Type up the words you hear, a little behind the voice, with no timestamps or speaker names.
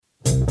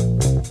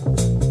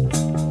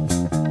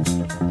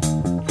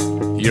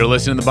You're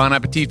listening to the Bon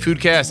Appetit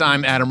Foodcast.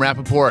 I'm Adam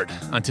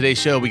Rappaport. On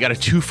today's show, we got a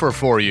twofer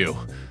for you.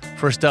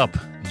 First up,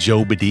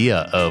 Joe Badia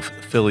of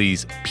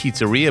Philly's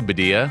Pizzeria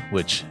Badia,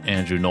 which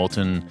Andrew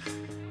Knowlton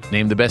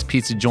named the best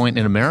pizza joint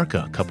in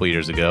America a couple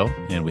years ago.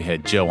 And we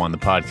had Joe on the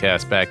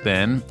podcast back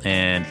then,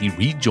 and he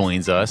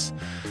rejoins us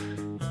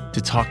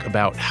to talk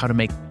about how to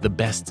make the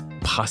best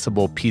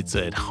possible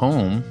pizza at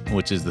home,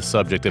 which is the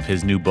subject of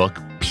his new book,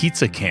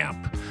 Pizza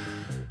Camp.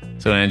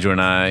 So Andrew and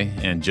I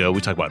and Joe,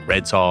 we talk about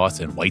red sauce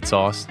and white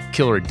sauce,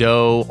 killer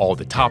dough, all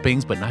the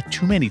toppings, but not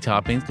too many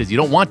toppings because you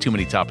don't want too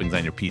many toppings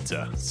on your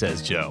pizza,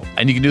 says Joe.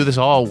 And you can do this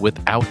all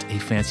without a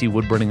fancy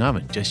wood-burning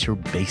oven. Just your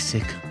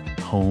basic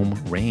home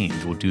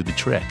range will do the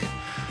trick.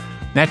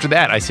 And after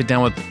that, I sit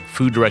down with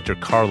food director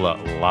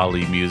Carla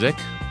Lally Music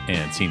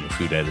and senior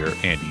food editor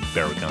Andy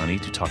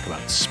Barragani to talk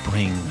about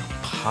spring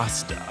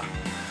pasta.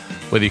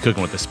 Whether you're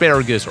cooking with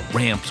asparagus or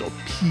ramps or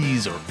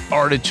peas or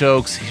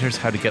artichokes, here's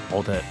how to get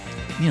all that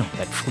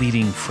that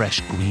fleeting, fresh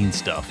green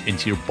stuff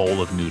into your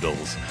bowl of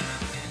noodles,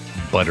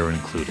 butter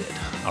included.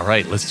 All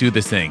right, let's do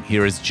this thing.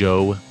 Here is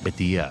Joe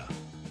Badia.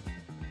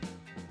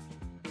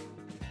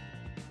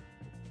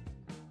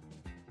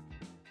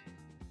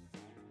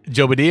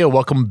 Joe Badia,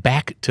 welcome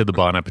back to the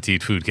Bon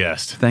Appetit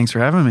Foodcast. Thanks for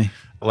having me.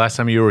 Last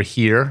time you were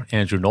here,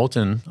 Andrew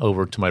Knowlton,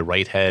 over to my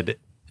right, had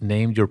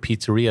named your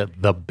pizzeria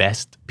the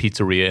best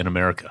pizzeria in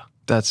America.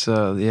 That's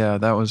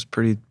that was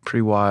pretty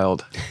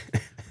wild.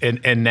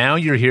 And now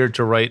you're here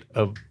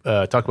to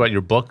talk about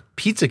your book,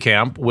 Pizza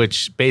Camp,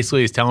 which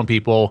basically is telling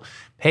people,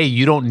 hey,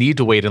 you don't need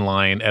to wait in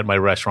line at my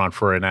restaurant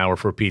for an hour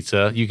for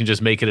pizza. You can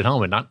just make it at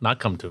home and not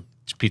come to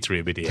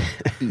Pizzeria Badia.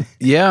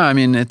 Yeah, I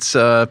mean, it's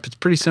a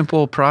pretty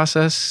simple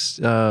process.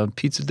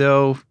 Pizza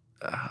dough,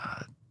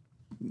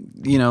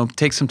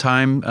 take some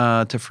time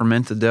to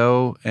ferment the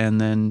dough and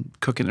then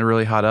cook it in a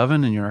really hot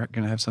oven, and you're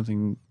going to have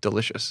something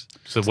delicious.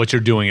 So what you're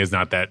doing is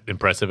not that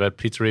impressive at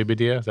Pizzeria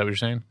Badia? Is that what you're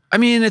saying? I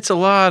mean, it's a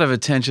lot of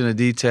attention to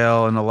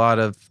detail and a lot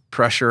of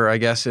pressure, I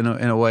guess, in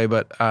a way.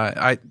 But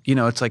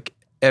it's like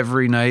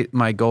every night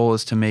my goal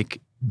is to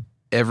make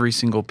every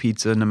single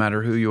pizza, no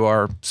matter who you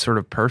are, sort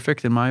of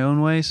perfect in my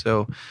own way.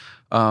 So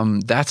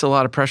that's a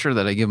lot of pressure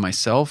that I give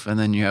myself. And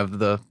then you have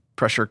the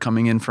pressure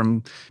coming in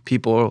from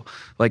people.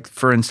 Like,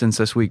 for instance,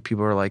 this week,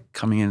 people are like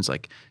coming in, it's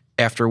like,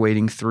 after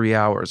waiting 3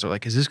 hours, they're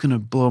like, is this going to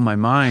blow my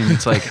mind?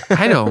 It's like,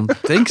 I don't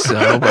think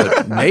so,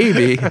 but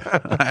maybe.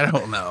 I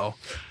don't know.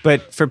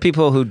 But for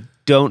people who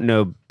don't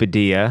know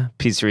Badia,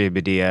 Pizzeria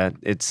Badia,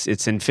 it's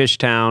in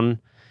Fishtown.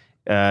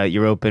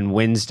 You're open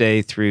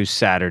Wednesday through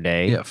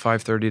Saturday. Yeah,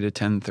 5:30 to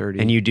 10:30.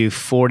 And you do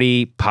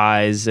 40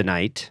 pies a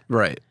night.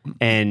 Right.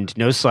 And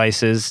no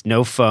slices,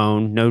 no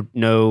phone,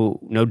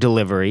 no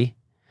delivery.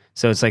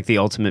 So it's like the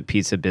ultimate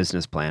pizza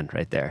business plan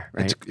right there,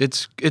 right?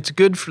 It's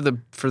good for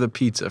the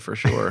pizza for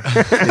sure.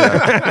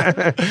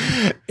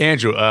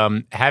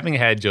 Andrew, having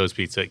had Joe's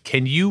Pizza,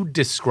 can you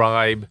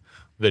describe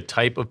the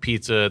type of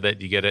pizza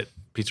that you get at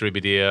Pizzeria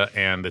Badia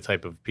and the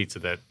type of pizza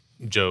that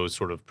Joe's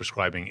sort of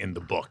prescribing in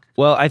the book?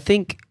 Well, I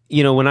think,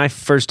 when I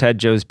first had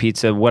Joe's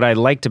Pizza, what I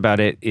liked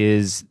about it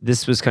is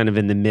this was kind of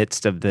in the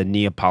midst of the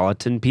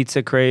Neapolitan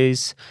pizza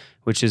craze,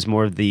 which is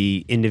more of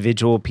the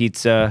individual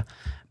pizza.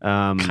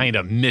 Kind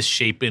of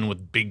misshapen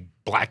with big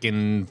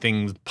blackened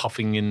things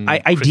puffing in.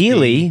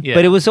 Ideally, yeah.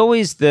 But it was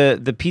always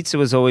the pizza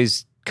was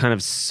always kind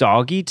of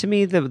soggy to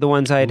me. The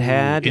ones I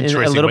had and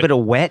a little bit of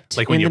wet.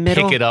 Like when you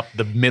pick it up,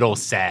 the middle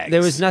sags.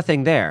 There was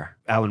nothing there.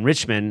 Alan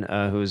Richman,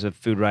 who was a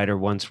food writer,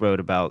 once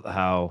wrote about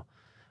how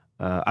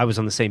I was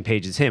on the same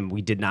page as him.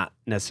 We did not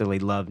necessarily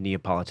love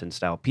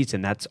Neapolitan-style pizza,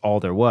 and that's all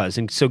there was.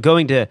 And so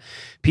going to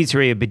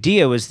Pizzeria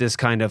Badia was this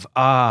kind of,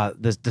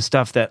 the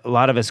stuff that a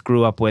lot of us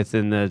grew up with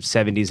in the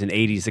 70s and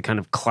 80s, the kind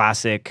of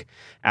classic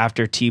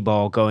after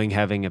T-ball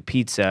having a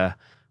pizza,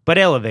 but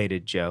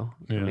elevated, Joe.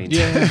 Yeah. I mean,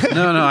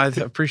 No, I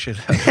appreciate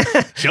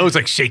that. Joe's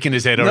like shaking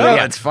his head over No,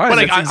 there. it's fine. But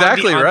like that's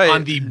exactly right.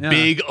 On the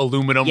big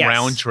aluminum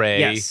round tray.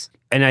 Yes.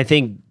 And I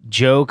think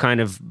Joe kind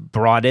of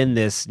brought in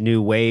this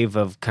new wave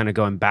of kind of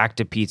going back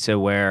to pizza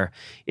where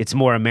it's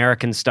more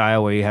American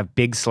style, where you have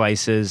big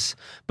slices.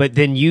 But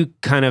then you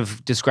kind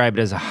of describe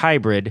it as a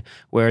hybrid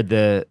where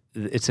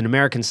it's an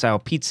American style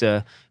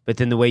pizza, but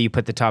then the way you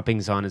put the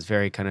toppings on is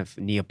very kind of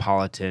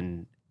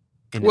Neapolitan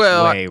in its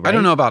way, right? I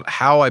don't know about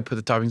how I put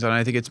the toppings on.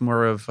 I think it's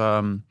more of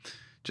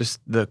just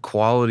the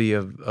quality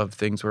of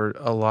things, where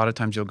a lot of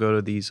times you'll go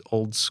to these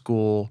old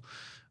school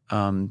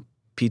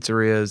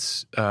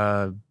pizzerias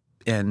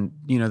and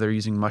they're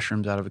using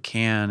mushrooms out of a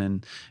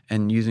can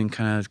and using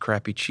kind of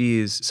crappy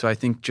cheese. So I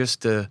think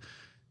just to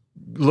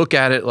look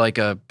at it like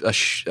a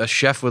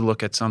chef would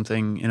look at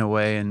something in a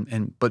way,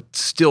 and but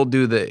still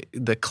do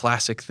the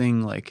classic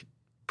thing, like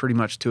pretty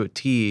much to a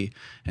T,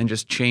 and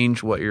just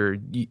change what you're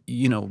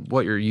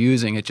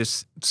using. It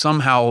just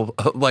somehow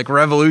like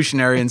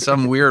revolutionary in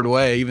some weird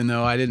way, even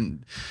though I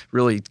didn't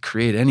really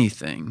create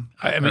anything.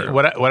 I mean,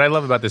 what I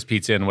love about this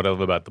pizza and what I love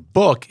about the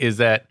book is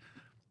that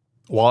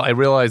While I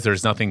realize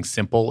there's nothing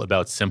simple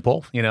about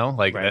simple,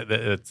 like Right.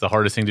 it's the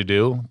hardest thing to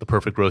do, the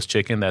perfect roast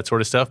chicken, that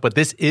sort of stuff. But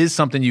this is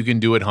something you can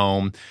do at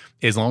home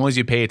as long as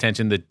you pay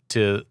attention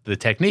to the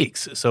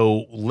techniques.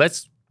 So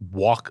let's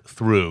walk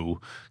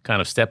through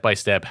kind of step by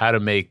step how to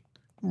make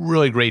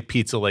really great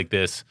pizza like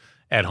this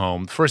at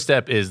home. First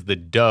step is the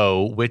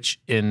dough, which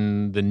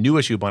in the new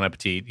issue Bon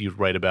Appetit, you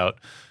write about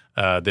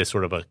this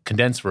sort of a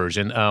condensed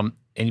version. And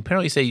you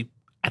apparently say,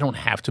 I don't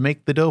have to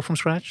make the dough from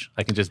scratch.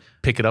 I can just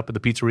pick it up at the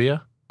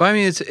pizzeria. But I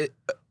mean,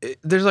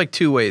 there's like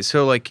two ways.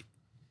 So like,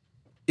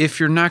 if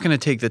you're not going to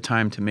take the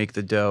time to make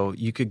the dough,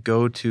 you could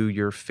go to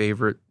your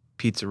favorite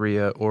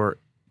pizzeria or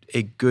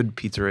a good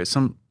pizzeria,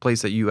 some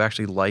place that you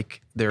actually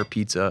like their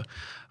pizza,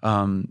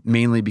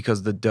 mainly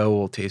because the dough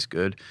will taste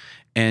good,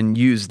 and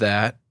use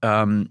that.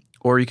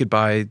 Or you could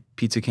buy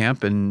Pizza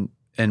Camp and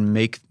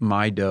make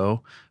my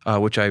dough,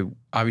 which I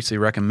obviously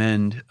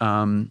recommend.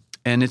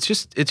 And it's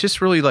just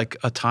really like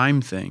a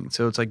time thing.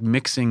 So it's like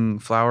mixing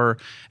flour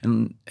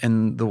and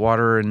the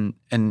water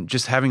and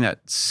just having that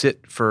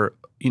sit for,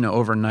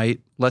 overnight,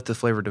 let the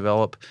flavor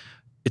develop.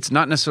 It's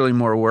not necessarily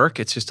more work.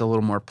 It's just a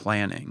little more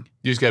planning.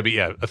 You just got to be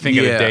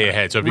thinking a day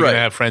ahead. So if you're Right. going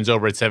to have friends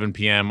over at 7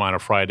 p.m. on a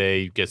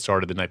Friday, you get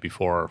started the night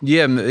before.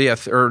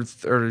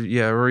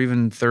 Or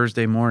even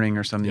Thursday morning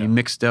or something. Yeah. You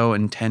mix dough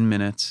in 10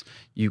 minutes.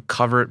 You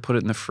cover it, put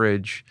it in the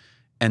fridge,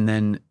 and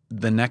then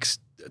the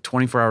next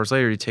 24 hours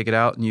later, you take it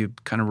out and you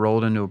kind of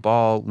roll it into a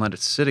ball, let it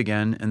sit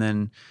again, and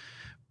then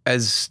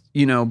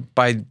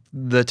by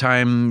the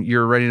time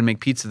you're ready to make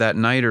pizza that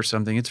night or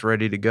something, it's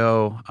ready to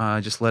go.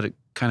 Just let it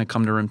kind of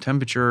come to room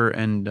temperature,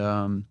 and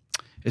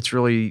it's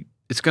going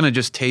to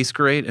just taste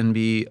great and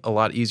be a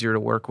lot easier to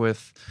work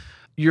with.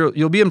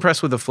 You'll be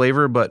impressed with the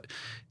flavor, but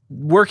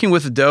working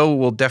with the dough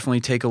will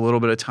definitely take a little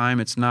bit of time.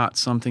 It's not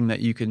something that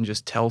you can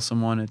just tell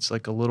someone. It's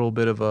like a little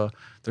bit of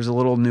there's a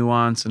little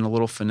nuance and a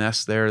little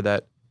finesse there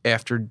that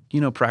after,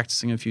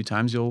 practicing a few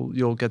times,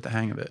 you'll get the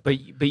hang of it. But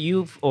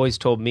you've always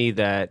told me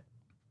that,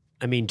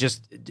 I mean,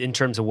 just in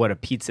terms of what a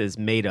pizza is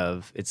made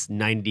of, it's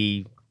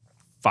 95%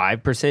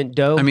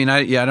 dough. I mean,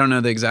 I don't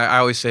know the exact. I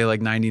always say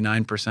like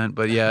 99%,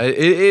 but yeah,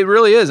 it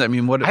really is. I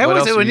mean, what I always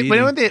else say are you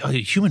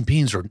eating? human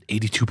beings are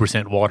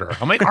 82% water.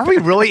 I'm like, are we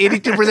really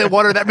 82%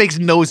 water? That makes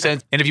no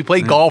sense. And if you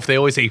play golf, they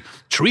always say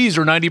trees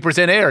are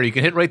 90% air. You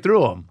can hit right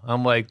through them.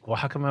 I'm like, well,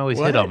 how come I always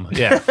hit them?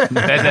 Yeah,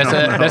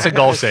 that's a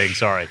golf saying.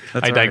 Sorry,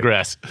 I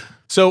digress.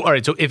 So, all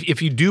right. So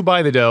if you do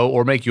buy the dough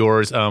or make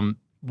yours,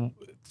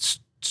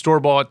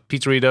 store-bought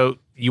pizzeria dough,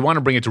 you want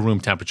to bring it to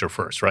room temperature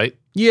first, right?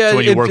 Yeah, so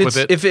when you work with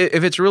it, if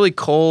it's really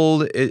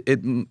cold,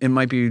 it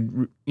might be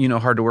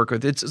hard to work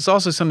with. It's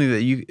also something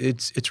that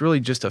it's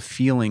really just a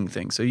feeling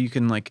thing. So you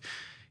can like,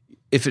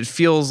 if it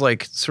feels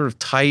like sort of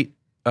tight,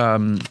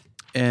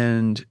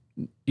 and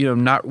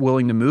not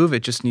willing to move,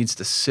 it just needs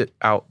to sit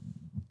out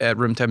at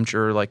room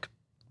temperature, like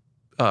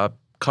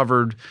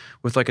covered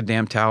with like a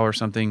damp towel or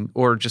something,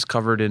 or just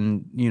covered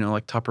in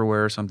like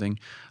Tupperware or something,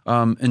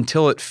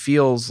 until it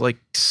feels like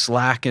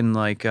slack and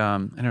like I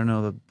don't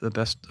know the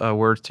best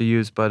words to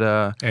use, but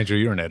Andrew,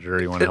 you're an editor.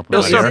 You want to help me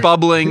it'll out start here?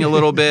 bubbling a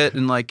little bit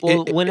and like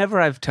well,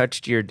 whenever I've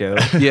touched your dough,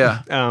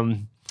 yeah.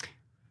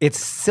 It's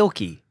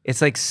silky.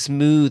 It's like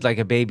smooth, like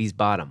a baby's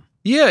bottom.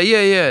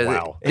 Yeah.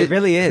 Wow. It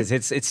really is.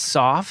 It's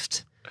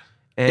soft.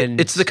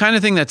 And It's the kind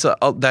of thing that's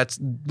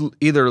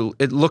either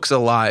it looks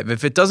alive.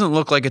 If it doesn't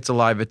look like it's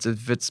alive,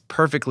 if it's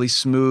perfectly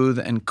smooth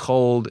and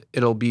cold,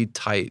 it'll be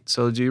tight.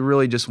 So do you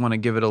really just want to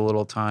give it a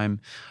little time?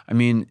 I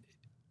mean,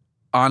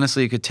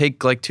 honestly, it could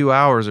take like 2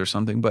 hours or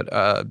something, but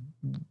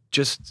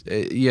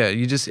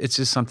it's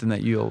just something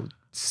that you'll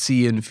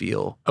see and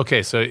feel.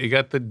 Okay, so you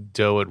got the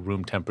dough at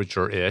room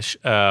temperature-ish.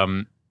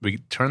 We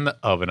turn the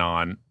oven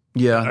on.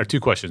 Yeah. There are two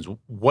questions.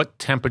 What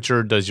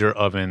temperature does your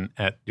oven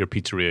at your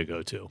pizzeria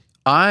go to?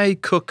 I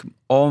cook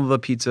all the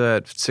pizza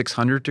at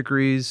 600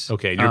 degrees.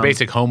 Okay, your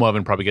basic home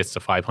oven probably gets to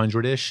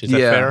 500-ish. Is that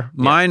fair?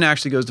 Mine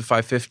actually goes to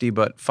 550,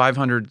 but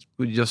 500,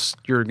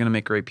 you're going to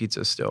make great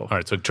pizza still. All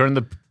right, so turn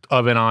the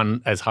oven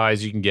on as high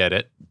as you can get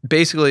it.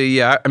 Basically,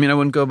 yeah. I mean, I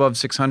wouldn't go above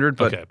 600,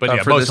 but Okay, but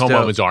for most this home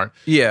dough- ovens aren't.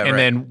 Yeah, And right.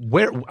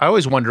 then I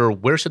always wonder,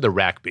 where should the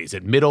rack be? Is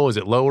it middle? Is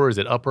it lower? Is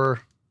it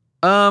upper?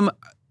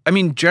 I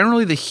mean,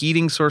 generally the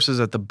heating source is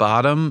at the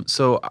bottom,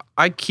 so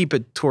I keep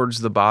it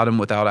towards the bottom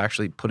without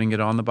actually putting it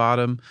on the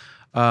bottom.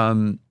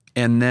 And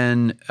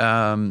then,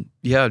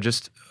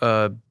 just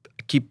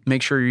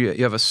make sure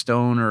you have a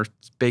stone or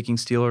baking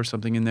steel or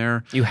something in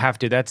there. you have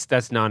to.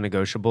 That's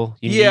non-negotiable.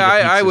 You need Yeah, a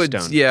pizza I would.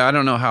 stone. Yeah, I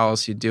don't know how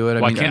else you do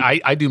it. Well,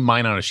 I do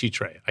mine on a sheet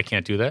tray. I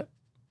can't do that.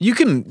 You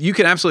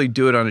can absolutely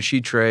do it on a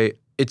sheet tray.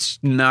 It's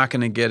not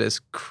going to get as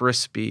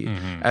crispy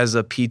as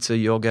a pizza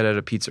you'll get at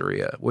a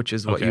pizzeria, which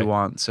is what Okay. you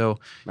want. So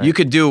you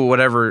could do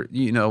whatever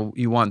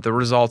you want. The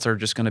results are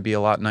just going to be a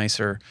lot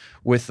nicer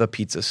with the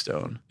pizza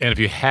stone. And if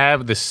you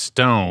have the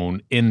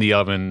stone in the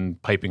oven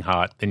piping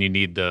hot, then you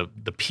need the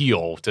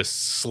peel to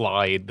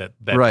slide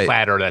that Right.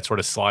 platter that sort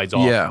of slides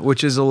off. Yeah,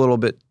 which is a little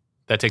bit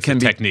That takes can some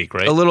be technique,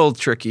 right? a little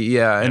tricky.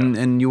 Yeah,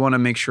 and you want to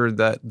make sure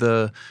that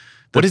the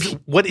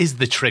What is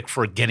the trick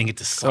for getting it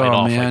to slide Oh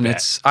off man, like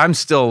that? I'm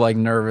still like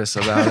nervous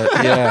about it.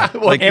 Yeah,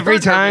 like Every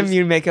time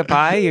you make a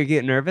pie, you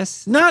get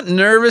nervous. not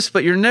nervous,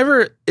 but you're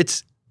never.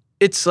 It's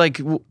like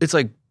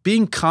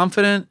being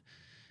confident,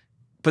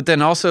 but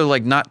then also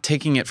like not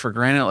taking it for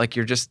granted. Like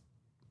you're just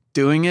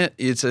doing it.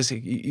 It's just,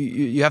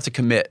 you have to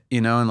commit,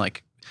 and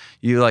like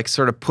you like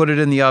sort of put it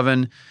in the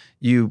oven.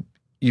 You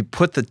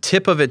put the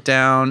tip of it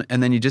down,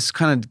 and then you just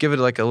kind of give it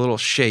like a little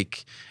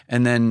shake,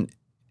 and then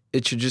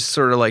it should just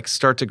sort of like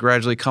start to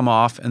gradually come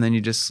off, and then you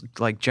just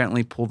like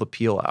gently pull the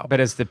peel out. But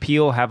does the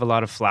peel have a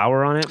lot of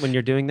flour on it when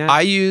you're doing that?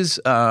 I use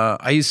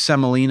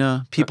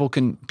semolina.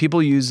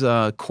 People use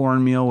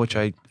cornmeal, which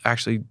I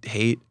actually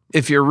hate.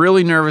 If you're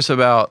really nervous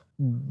about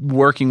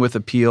working with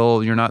a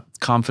peel, you're not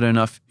confident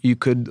enough, you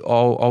could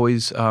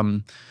always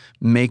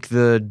make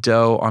the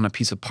dough on a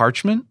piece of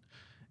parchment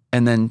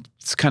and then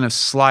kind of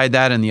slide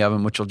that in the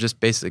oven, which will just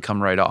basically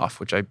come right off,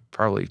 which I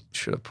probably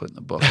should have put in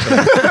the book.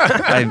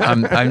 But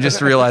I'm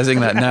just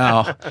realizing that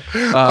now,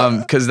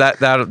 because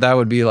that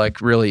would be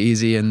like really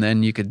easy, and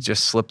then you could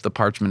just slip the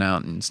parchment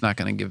out, and it's not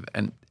going to give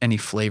any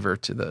flavor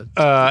to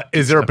the.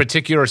 Is there a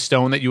particular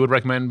stone that you would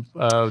recommend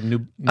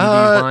newbies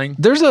buying?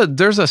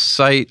 There's a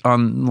site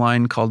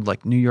online called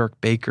like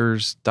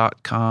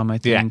NewYorkBakers.com, I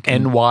think. Yeah,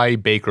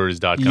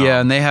 nybakers.com.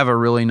 Yeah, and they have a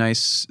really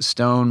nice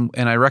stone,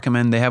 and I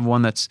recommend they have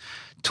one that's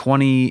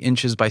 20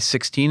 inches by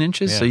 16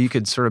 inches, so you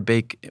could sort of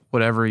bake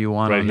whatever you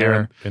want right on here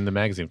there. in the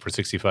magazine for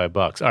 $65.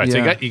 All right,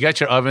 Yeah. so you got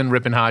your oven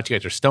ripping hot, you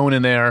got your stone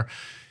in there,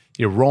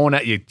 you're rolling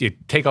it, you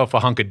take off a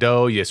hunk of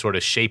dough, you sort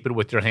of shape it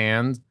with your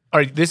hands. All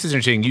right, this is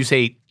interesting. You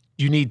say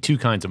you need two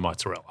kinds of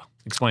mozzarella.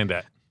 Explain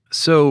that.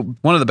 So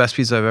one of the best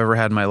pizzas I've ever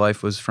had in my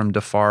life was from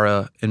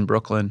DeFara in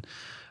Brooklyn.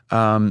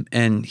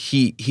 And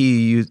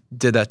he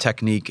did that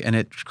technique, and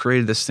it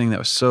created this thing that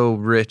was so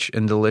rich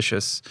and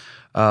delicious.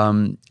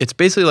 It's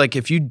basically like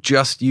if you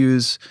just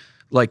use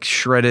like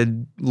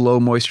shredded low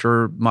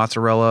moisture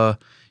mozzarella,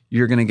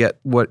 you're going to get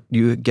what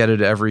you get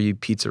at every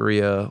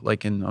pizzeria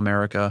like in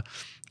America.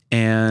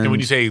 And when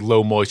you say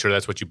low moisture,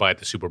 that's what you buy at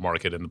the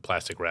supermarket in the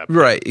plastic wrap.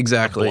 right,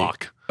 exactly.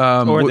 Block.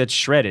 Or that's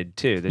shredded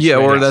too. Yeah,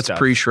 or that's stuff.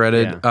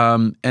 pre-shredded.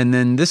 Yeah. And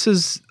then this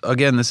is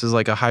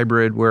like a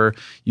hybrid where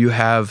you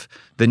have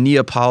the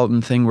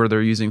Neapolitan thing where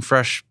they're using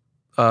fresh,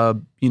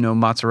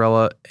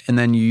 mozzarella, and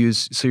then you're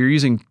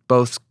using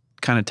both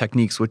kind of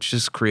techniques, which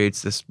just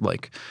creates this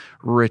like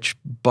rich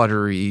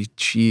buttery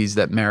cheese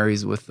that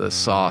marries with the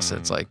sauce.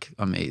 It's like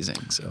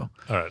amazing. So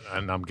All right,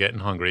 and I'm getting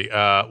hungry.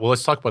 Well,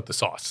 let's talk about the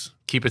sauce.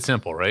 Keep it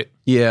simple, right?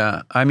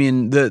 yeah, I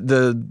mean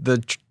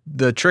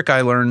the trick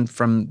I learned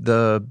from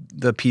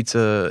the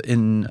pizza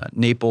in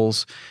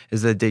Naples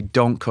is that they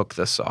don't cook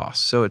the sauce.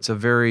 So it's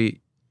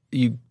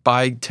you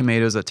buy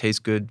tomatoes that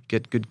taste good,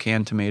 get good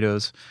canned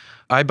tomatoes.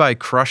 I buy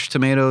crushed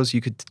tomatoes.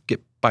 You could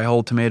buy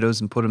whole tomatoes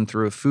and put them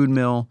through a food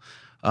mill,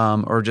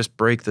 or just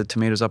break the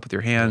tomatoes up with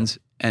your hands.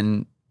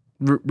 And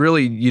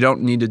really, you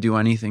don't need to do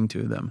anything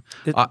to them.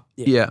 I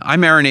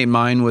marinate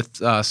mine with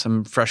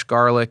some fresh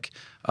garlic,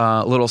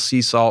 a little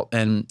sea salt,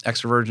 and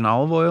extra virgin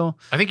olive oil.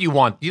 I think you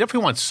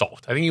definitely want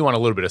salt. I think you want a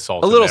little bit of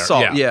salt. A in little there.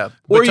 salt, yeah.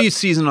 Or you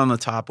season on the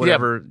top,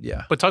 whatever.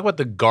 Yeah. But talk about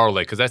the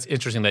garlic, because that's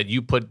interesting that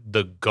you put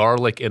the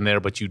garlic in there,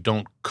 but you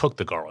don't cook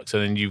the garlic. So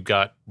then you've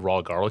got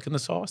raw garlic in the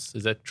sauce.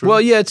 Is that true?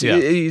 Well, yeah.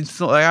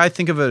 It's I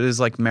think of it as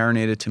like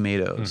marinated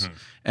tomatoes,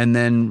 and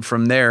then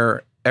from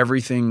there,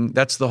 everything.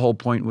 That's the whole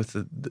point with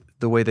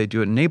the way they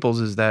do it in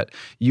Naples is that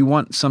you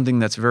want something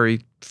that's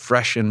very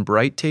fresh and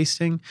bright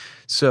tasting.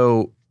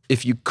 So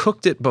if you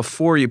cooked it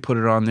before you put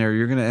it on there,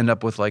 you're going to end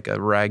up with like a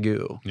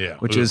ragu,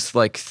 which is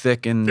like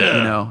thick and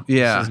yeah,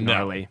 This is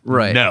gnarly.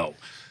 right. No.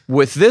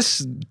 With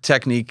this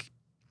technique,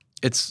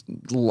 it's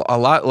a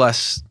lot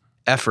less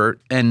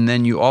effort, and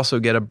then you also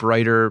get a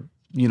brighter,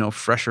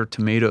 fresher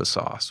tomato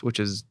sauce, which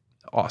is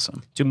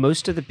awesome. Do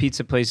most of the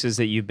pizza places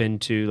that you've been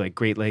to, like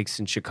Great Lakes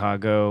in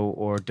Chicago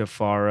or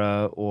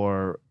DeFara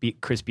or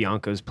Chris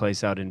Bianco's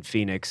place out in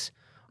Phoenix,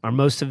 are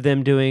most of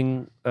them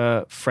doing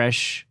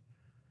fresh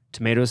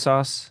tomato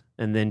sauce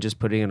and then just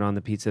putting it on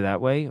the pizza that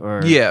way?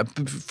 Or yeah,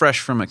 fresh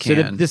from a can.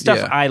 So the stuff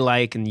yeah. I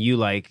like and you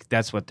like,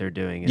 that's what they're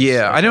doing.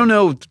 I don't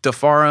know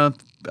DeFara,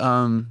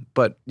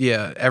 but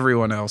yeah,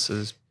 everyone else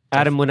is.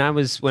 Adam, when I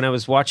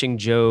was watching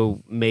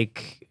Joe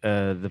make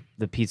the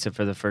pizza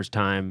for the first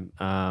time,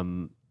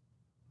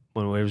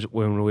 when we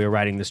were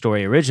writing the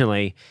story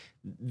originally,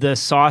 the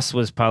sauce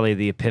was probably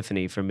the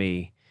epiphany for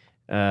me.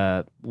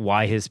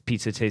 Why his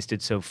pizza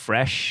tasted so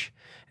fresh.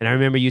 And I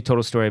remember you told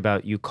a story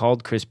about you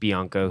called Chris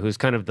Bianco, who's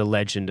kind of the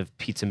legend of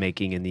pizza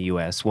making in the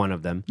U.S., one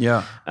of them.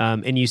 Yeah.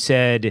 And you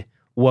said,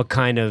 what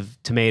kind of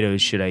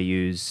tomatoes should I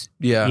use?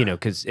 Yeah.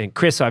 And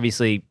Chris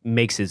obviously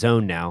makes his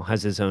own now,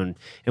 has his own.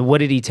 And what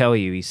did he tell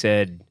you? He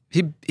said...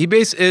 He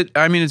based it.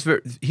 I mean,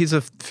 he's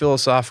a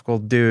philosophical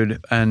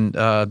dude, and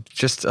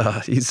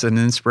he's an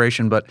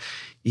inspiration. But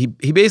he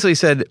basically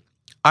said,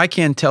 I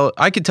could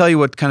tell you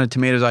what kind of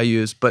tomatoes I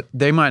use, but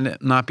they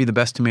might not be the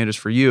best tomatoes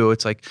for you.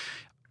 It's like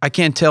I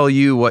can't tell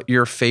you what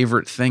your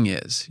favorite thing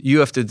is. You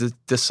have to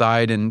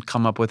decide and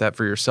come up with that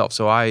for yourself.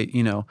 So I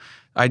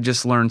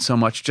just learned so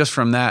much just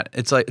from that.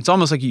 It's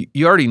almost like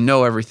you already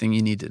know everything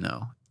you need to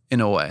know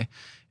in a way.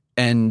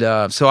 And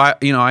so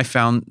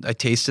I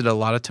tasted a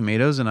lot of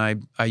tomatoes, and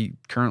I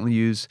currently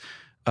use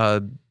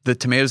the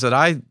tomatoes that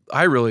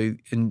I really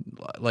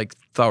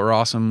thought were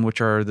awesome, which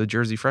are the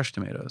Jersey Fresh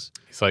tomatoes.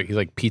 He's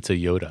like Pizza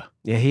Yoda.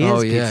 Yeah, he is.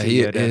 Oh yeah, Pizza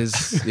he Yoda.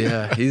 is.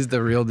 Yeah, he's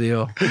the real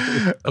deal.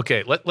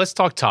 Okay, let's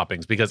talk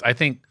toppings, because I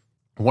think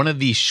one of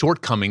the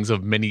shortcomings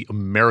of many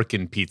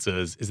American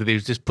pizzas is that they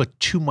just put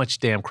too much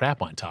damn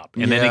crap on top,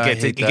 and then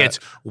it gets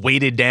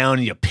weighted down,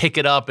 and you pick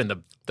it up, and the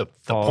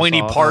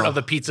pointy part of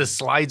the pizza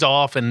slides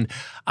off, and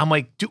I'm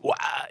like,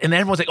 and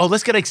everyone's like, oh,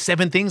 let's get like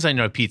 7 things on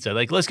your pizza,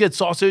 like let's get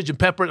sausage and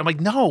pepper. I'm like,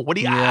 no, what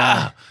do you?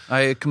 Yeah,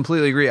 I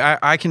completely agree.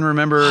 I can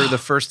remember the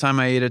first time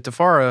I ate at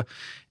Tafara,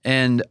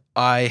 and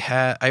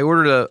I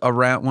ordered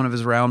one of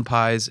his round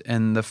pies,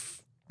 and the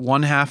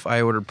one half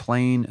I ordered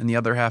plain, and the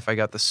other half I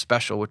got the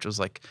special, which was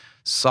like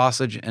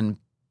sausage and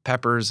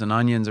peppers and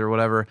onions or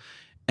whatever.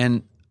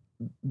 And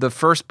the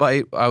first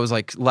bite, I was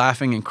like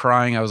laughing and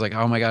crying. I was like,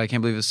 oh my God, I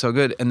can't believe it's so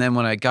good. And then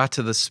when I got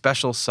to the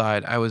special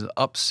side, I was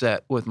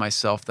upset with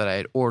myself that I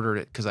had ordered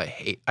it because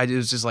it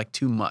was just like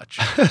too much.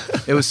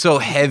 It was so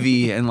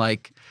heavy, and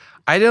like,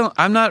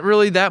 I'm not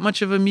really that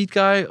much of a meat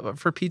guy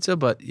for pizza,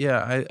 but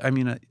yeah,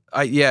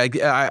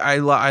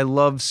 I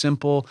love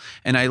simple,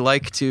 and I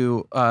like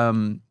to,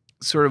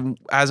 sort of,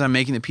 as I'm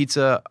making the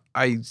pizza,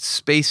 I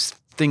space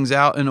things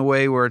out in a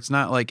way where it's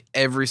not like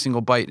every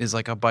single bite is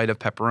like a bite of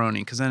pepperoni,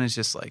 because then it's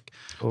just like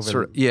it's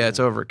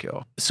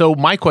overkill. So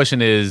my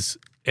question is,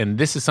 and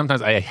this is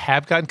sometimes I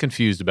have gotten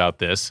confused about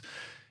this,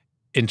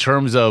 in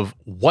terms of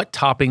what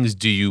toppings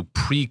do you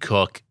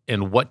pre-cook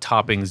and what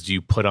toppings do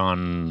you put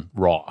on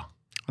raw?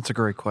 That's a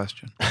great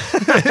question.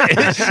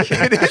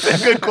 It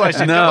is a good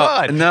question.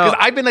 No, Come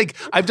on.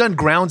 Because I've done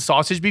ground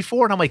sausage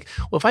before, and I'm like,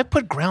 well, if I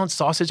put ground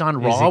sausage on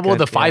raw, will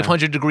the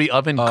 500-degree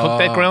oven cook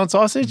that ground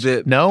sausage?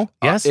 No?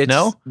 Yes?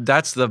 No?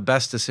 That's the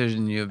best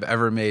decision you've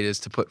ever made, is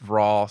to put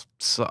raw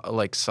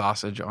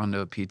sausage onto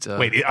a pizza.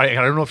 Wait, I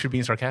don't know if you're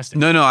being sarcastic.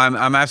 No,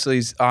 I'm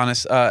absolutely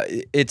honest.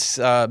 It's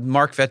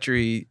Mark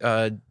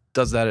Vetri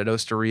does that at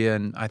Osteria,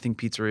 and I think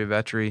Pizzeria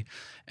Vetri.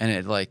 And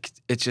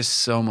it's just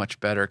so much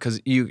better,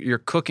 because you're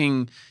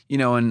cooking,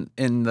 in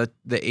the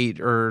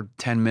 8 or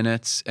 10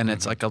 minutes, and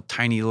it's like a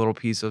tiny little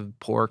piece of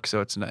pork,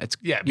 so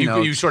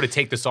you sort of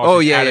take the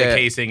sausage out of the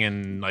casing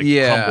and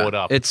crumble it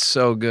up. It's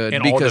so good,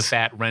 and because all the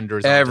fat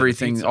renders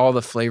everything, onto the all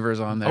the flavors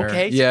on there.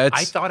 Okay, yeah,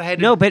 I thought I had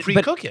to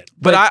pre-cook it,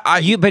 but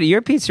at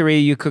your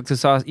pizzeria, you cook the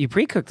sauce, you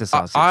pre-cook the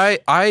sausage.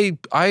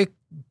 I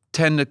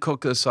tend to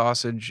cook the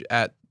sausage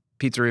at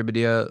Pizzeria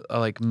Badia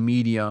like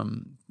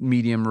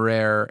medium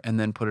rare, and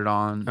then put it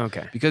on.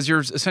 Okay. Because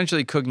you're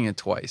essentially cooking it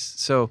twice.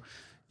 So,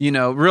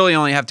 really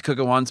only have to cook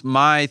it once.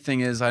 My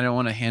thing is, I don't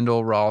want to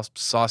handle raw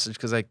sausage,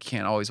 because I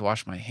can't always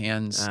wash my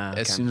hands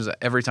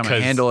every time I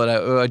handle it.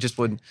 I just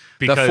would.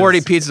 The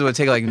 40 pizzas would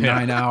take like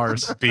 9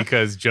 hours.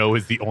 Because Joe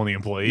is the only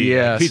employee.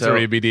 Yeah. at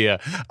Pizzeria Badia.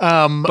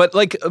 But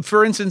like,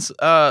 for instance,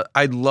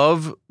 I'd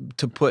love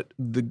to put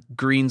the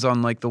greens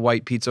on like the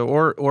white pizza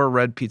or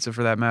red pizza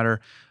for that matter.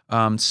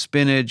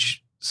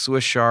 Spinach,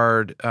 Swiss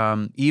chard,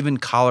 even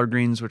collard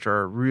greens, which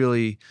are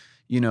really,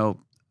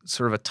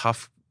 sort of a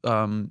tough,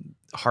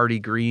 hearty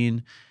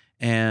green.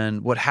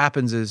 And what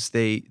happens is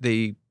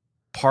they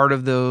part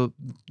of the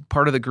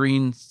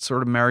green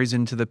sort of marries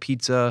into the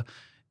pizza,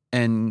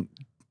 and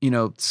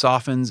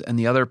softens, and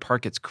the other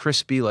part gets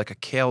crispy like a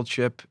kale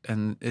chip,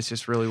 and it's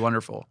just really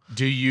wonderful.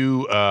 Do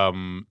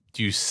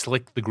you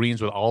slick the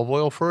greens with olive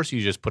oil first, or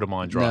you just put them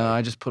on dry? No,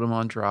 I just put them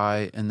on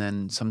dry, and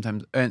then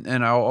sometimes,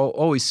 and I'll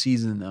always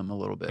season them a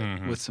little bit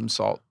with some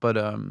salt. But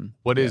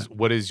what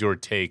is your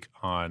take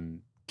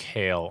on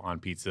kale on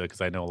pizza?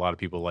 Because I know a lot of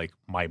people, like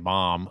my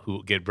mom,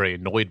 who get very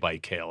annoyed by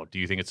kale. Do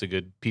you think it's a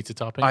good pizza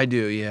topping? I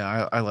do,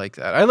 yeah. I like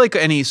that. I like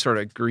any sort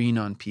of green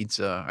on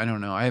pizza. I don't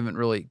know. I haven't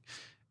really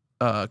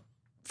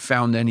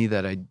found any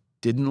that I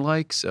didn't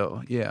like.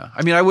 So yeah,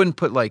 I mean, I wouldn't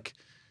put like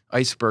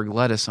iceberg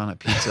lettuce on a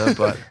pizza,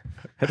 but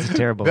that's a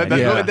terrible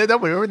idea.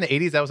 Remember in the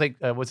 80s, that was like,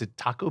 was it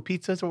taco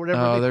pizzas or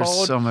whatever they there's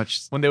called? So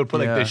much. When they would put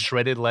like the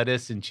shredded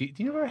lettuce and cheese.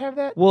 Do you ever have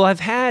that? Well, I've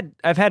had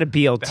a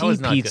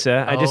BLT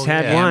pizza. I just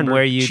had one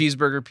where you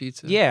cheeseburger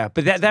pizza. Yeah,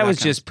 but that was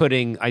just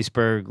putting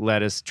iceberg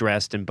lettuce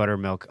dressed in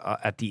buttermilk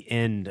at the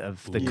end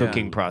of the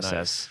cooking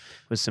process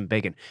with some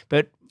bacon.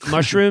 But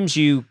mushrooms,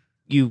 you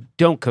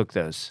don't cook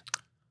those.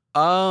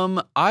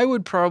 I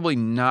would probably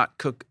not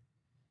cook.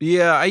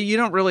 Yeah, you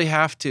don't really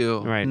have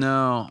to. Right.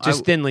 No.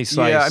 Just thinly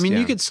sliced. Yeah, I mean,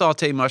 you could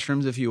saute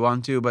mushrooms if you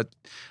want to, but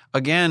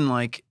again,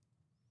 like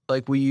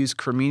we use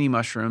cremini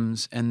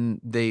mushrooms, and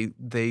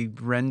they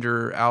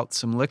render out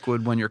some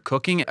liquid when you're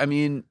cooking. I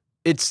mean,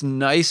 it's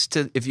nice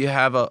to, if you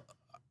have a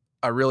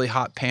really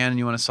hot pan and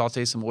you want to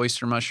saute some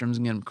oyster mushrooms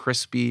and get them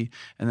crispy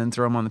and then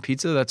throw them on the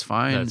pizza, that's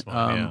fine. That's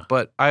fine,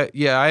 But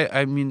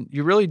I mean,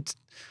 you really,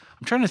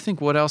 I'm trying to think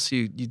what else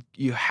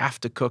you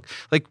have to cook.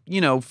 Like,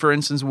 for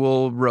instance,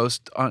 we'll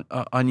roast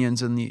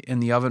onions in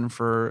the oven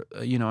for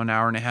an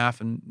hour and a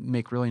half and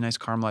make really nice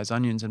caramelized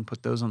onions and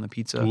put those on the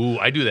pizza. Ooh,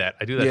 I do that.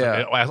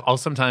 Yeah. I'll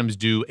sometimes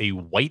do a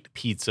white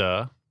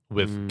pizza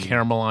with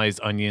caramelized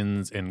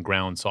onions and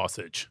ground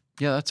sausage.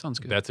 Yeah, that sounds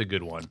good. That's a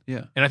good one.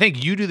 Yeah. And I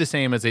think you do the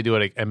same as they do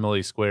at like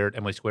Emily Squared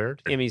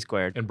Emmy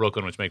Squared. in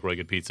Brooklyn, which make really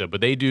good pizza. But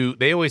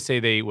they always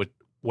say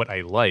what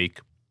I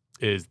like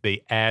is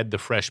they add the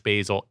fresh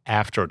basil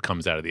after it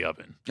comes out of the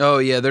oven. Oh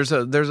yeah, there's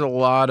a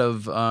lot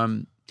of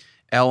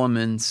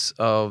elements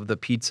of the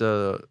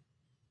pizza,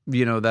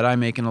 that I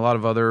make and a lot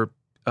of other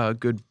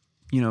good,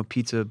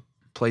 pizza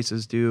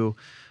places do.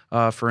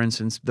 For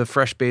instance, the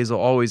fresh basil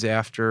always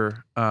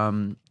after,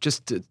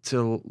 just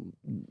to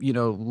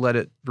let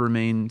it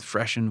remain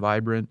fresh and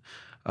vibrant.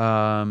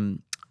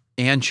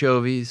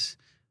 Anchovies.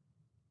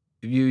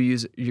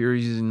 You're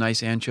using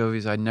nice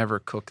anchovies. I never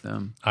cook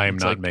them. I'm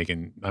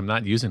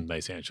not using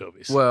nice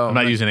anchovies. Well, I'm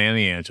not using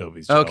any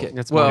anchovies. Joe. Okay.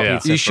 That's well, more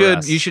pizza you for should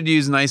us. you should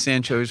use nice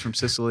anchovies from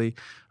Sicily,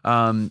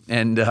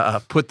 and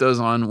put those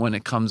on when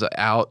it comes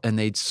out, and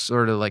they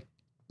sort of like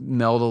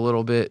meld a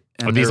little bit.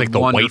 And Are these they're like the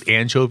white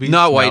anchovies?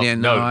 Not white an-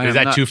 no, Is I'm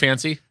that not- too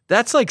fancy?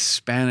 That's like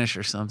Spanish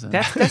or something.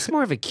 That's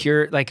more of a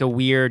cure, like a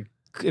weird.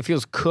 It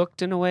feels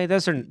cooked in a way.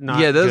 Those are not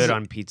those- good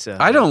on pizza.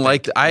 I don't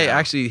like. I No.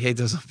 actually hate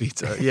those on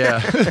pizza. Yeah,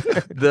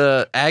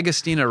 the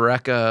Agostina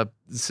Recca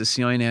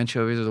Sicilian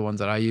anchovies are the ones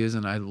that I use,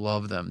 and I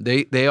love them.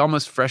 They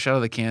almost fresh out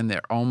of the can. They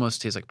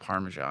almost taste like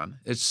Parmesan.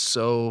 It's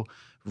so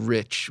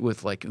rich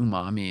with like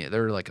umami.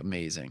 They're like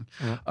amazing.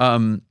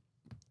 Yeah.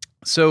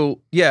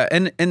 So yeah,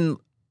 and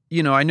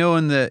I know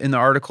in the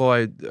article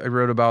I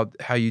wrote about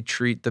how you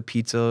treat the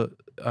pizza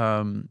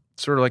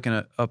sort of like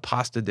in a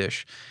pasta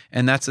dish,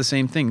 and that's the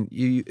same thing.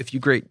 If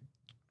you grate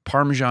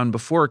Parmesan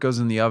before it goes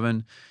in the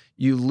oven,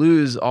 you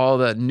lose all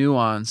that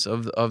nuance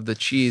of the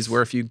cheese.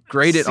 Where if you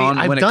grate it on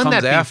I've when it done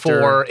comes that after,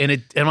 before,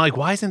 and I'm like,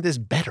 why isn't this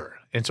better?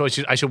 And so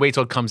I should wait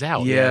till it comes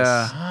out.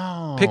 Yeah.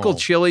 Oh. pickled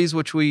chilies,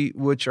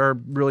 which are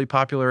really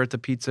popular at the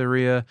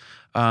pizzeria.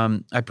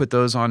 I put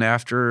those on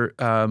after.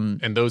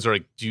 And those are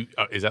like,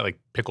 is that like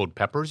pickled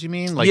peppers? You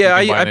mean? Like Yeah,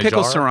 you can buy I in a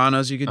pickle jar?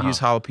 serrons. You could use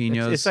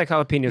jalapenos. It's like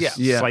jalapeno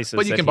Yeah. slices.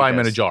 But you that can he buy them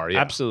in does. a jar. Yeah.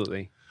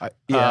 Absolutely.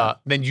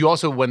 Then you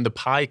also, when the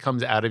pie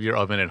comes out of your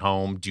oven at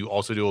home, do you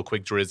also do a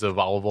quick drizz of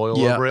olive oil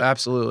over it?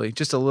 Absolutely.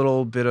 Just a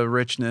little bit of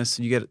richness.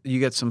 You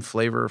get some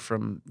flavor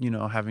from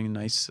having a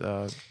nice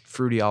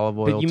fruity olive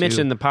oil. But you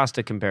mentioned the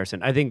pasta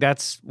comparison. I think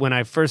that's when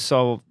I first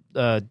saw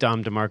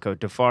Dom DeMarco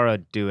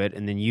DeFara do it,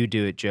 and then you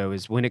do it, Joe,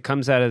 is when it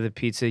comes out of the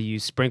pizza, you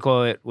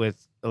sprinkle it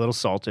with a little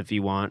salt if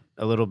you want,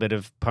 a little bit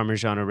of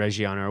Parmesan or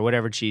Reggiano or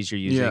whatever cheese you're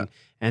using,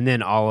 and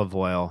then olive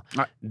oil.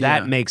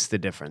 That makes the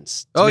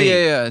difference. to me.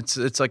 Yeah.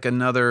 It's like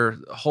another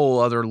whole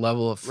other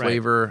level of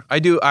flavor.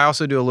 I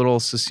also do a little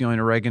Sicilian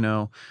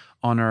oregano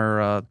on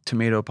our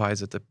tomato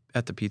pies at the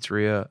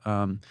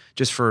pizzeria,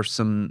 just for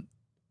some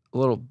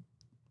little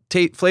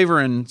flavor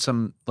and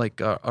some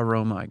like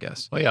aroma, I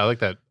guess. Well, yeah, I like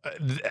that.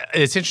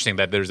 It's interesting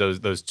that there's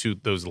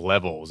those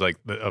levels, like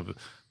of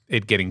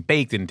it getting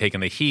baked and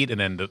taking the heat,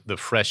 and then the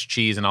fresh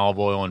cheese and olive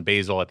oil and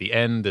basil at the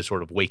end to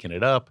sort of waken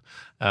it up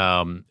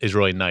is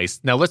really nice.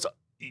 Now let's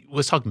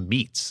talk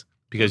meats,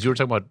 because you were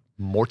talking about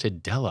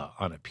mortadella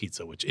on a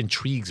pizza, which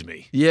intrigues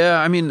me.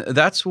 Yeah, I mean,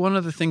 that's one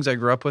of the things I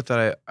grew up with that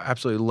I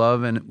absolutely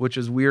love, and which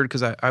is weird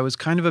because I was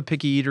kind of a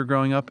picky eater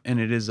growing up, and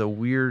it is a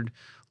weird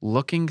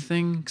looking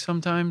thing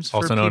sometimes.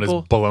 Also for known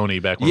people. as bologna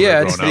back when we were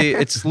growing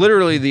up. It's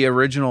literally the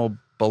original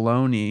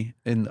bologna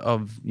in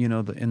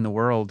the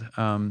world.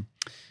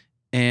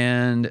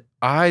 And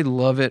I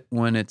love it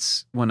when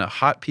a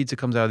hot pizza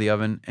comes out of the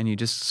oven and you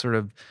just sort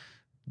of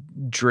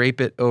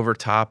drape it over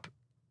top,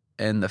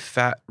 and the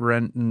fat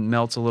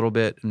melts a little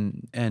bit,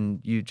 and then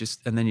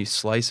you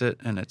slice it,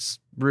 and it's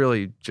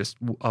really just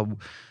a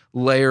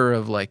layer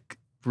of like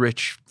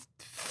rich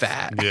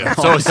fat. Yeah.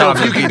 on So top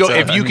if of you the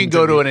can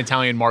go pizza. to an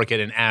Italian market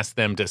and ask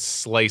them to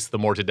slice the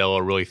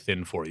mortadella really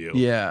thin for you.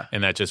 Yeah.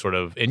 And that just sort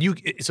of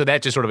it sort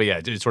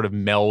of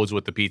melds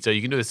with the pizza.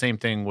 You can do the same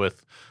thing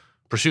with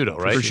prosciutto,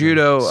 right?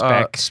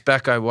 Prosciutto,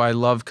 speck I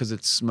love because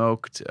it's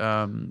smoked.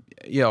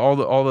 All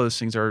those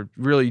things are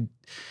really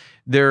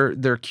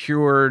they're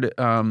cured.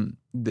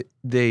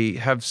 They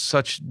have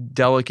such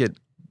delicate,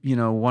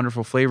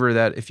 wonderful flavor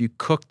that if you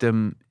cooked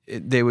them,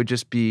 they would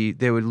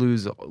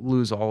lose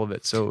all of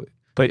it. So.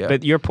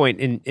 But your point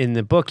in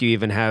the book, you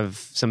even have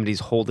somebody's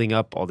holding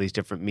up all these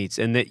different meats,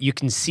 and that you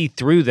can see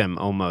through them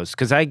almost.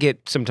 Because I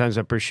get sometimes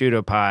a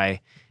prosciutto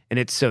pie, and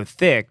it's so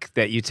thick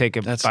that you take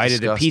a bite of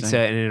the pizza,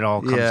 and it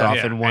all comes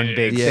off in one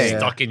big thing.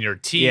 Stuck in your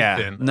teeth. Yeah.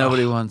 And,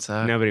 Nobody wants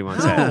that. Nobody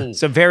wants that.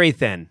 So very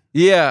thin.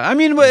 Yeah, I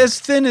mean, but as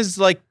thin as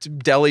like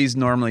delis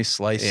normally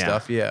slice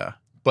stuff. Yeah.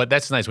 But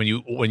that's nice when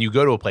you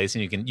go to a place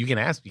and you can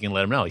ask, you can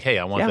let them know, like, hey,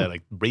 I want that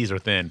like razor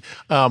thin.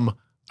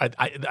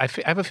 I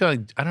have a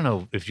feeling, I don't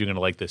know if you're going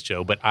to like this,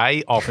 Joe, but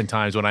I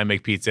oftentimes when I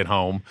make pizza at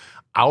home,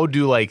 I'll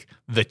do like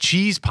the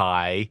cheese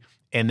pie,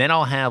 and then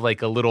I'll have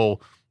like a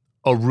little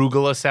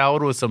arugula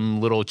salad with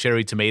some little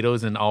cherry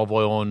tomatoes and olive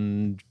oil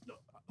and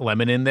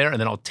lemon in there, and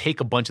then I'll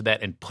take a bunch of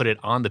that and put it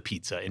on the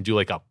pizza and do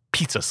like a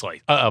pizza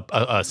slice,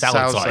 a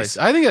salad slice.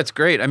 I think that's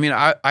great. I mean,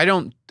 I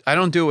don't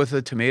do it with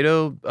a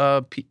tomato,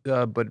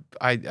 but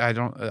I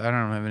don't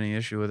have any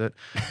issue with it.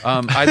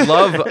 I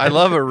love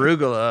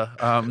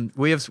arugula.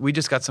 We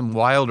just got some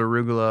wild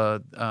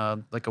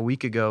arugula like a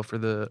week ago for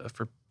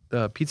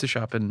the pizza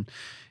shop, and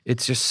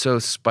it's just so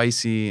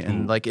spicy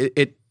and like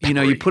it you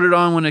know, you put it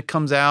on when it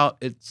comes out,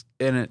 it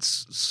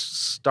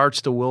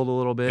starts to wilt a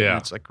little bit. Yeah.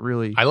 And it's like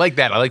really. I like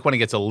that. I like when it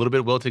gets a little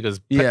bit wilted because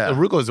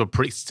arugula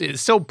is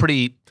it's still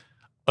pretty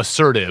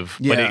assertive,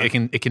 but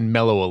it can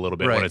mellow a little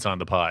bit when it's on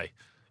the pie.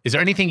 Is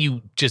there anything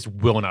you just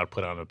will not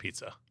put on a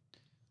pizza?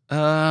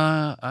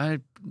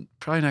 I'm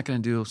probably not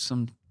going to do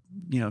some,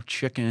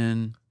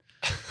 chicken.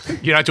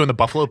 You're not doing the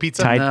buffalo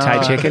pizza?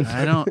 Thai chicken?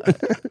 I don't.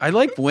 I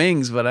like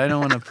wings, but I don't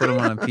want to put them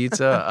on a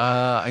pizza.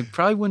 I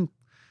probably wouldn't.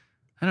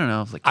 I don't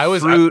know, like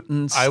fruit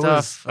and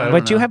stuff.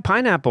 But you have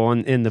pineapple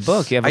in the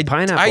book. You have a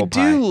pineapple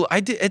pie. I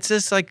do. It's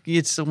just like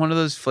it's one of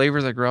those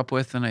flavors I grew up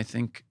with, and I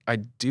think I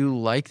do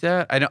like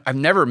that. I've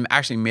never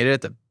actually made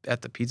it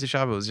at the pizza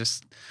shop. It was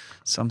just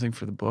something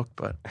for the book,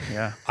 but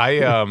yeah.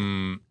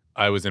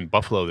 I was in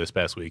Buffalo this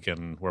past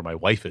weekend, where my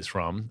wife is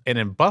from, and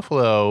in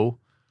Buffalo,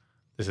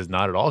 this is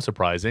not at all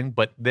surprising,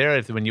 but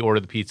there, when you order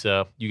the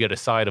pizza, you get a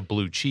side of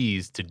blue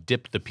cheese to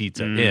dip the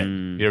pizza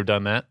in. You ever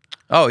done that?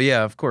 Oh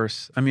yeah, of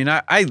course. I mean,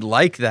 I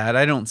like that.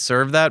 I don't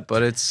serve that,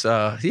 but it's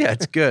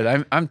it's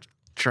good. I'm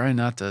trying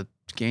not to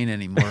gain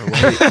any more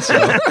weight,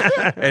 so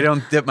I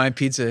don't dip my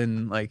pizza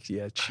in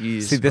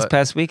cheese. See, this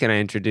past weekend I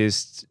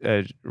introduced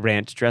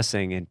ranch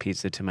dressing and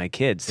pizza to my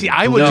kids. See,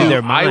 I would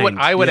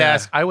I would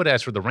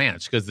ask for the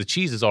ranch because the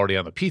cheese is already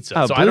on the pizza.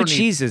 Oh, so blue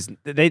cheese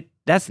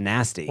that's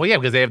nasty. Well, yeah,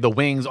 because they have the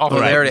wings off.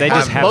 They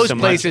just have most so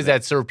much places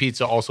that serve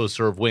pizza also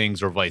serve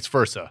wings or vice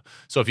versa.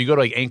 So if you go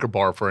to like Anchor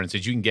Bar, for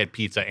instance, you can get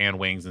pizza and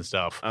wings and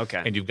stuff.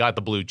 Okay, and you've got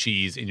the blue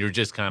cheese, and you're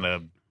just kind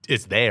of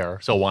it's there,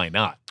 so why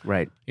not?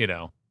 Right.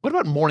 What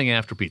about morning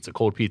after pizza,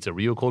 cold pizza? Were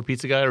you a cold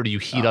pizza guy, or do you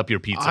heat up your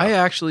pizza? I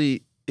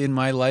actually, in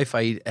my life,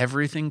 I eat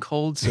everything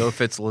cold. So if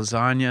it's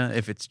lasagna,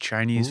 if it's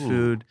Chinese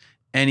food,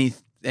 any.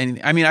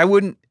 I mean, I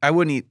wouldn't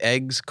eat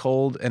eggs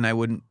cold, and I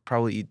wouldn't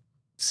probably eat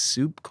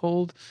soup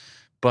cold.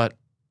 But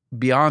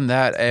beyond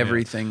that,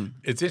 everything.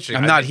 It's interesting.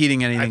 I'm not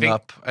heating anything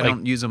up. I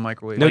don't use a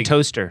microwave. No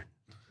toaster.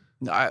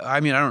 I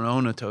mean, I don't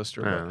own a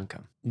toaster. Okay.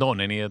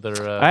 Don't any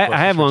other. I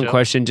have one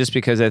question, just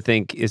because I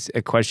think it's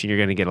a question you're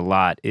going to get a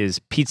lot. Is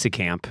Pizza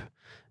Camp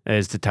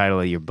is the title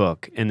of your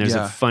book, and there's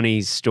a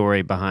funny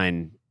story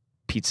behind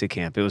Pizza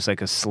Camp. It was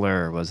like a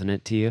slur, wasn't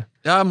it, to you?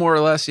 Yeah, more or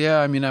less. Yeah,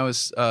 I mean, I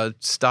was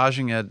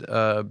staging at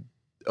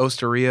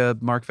Osteria,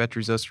 Mark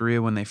Vetri's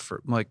Osteria, when they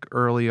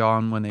early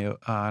on when they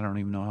I don't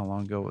even know how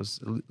long ago it was,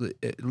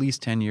 at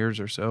least 10 years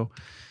or so,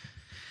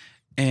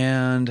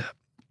 and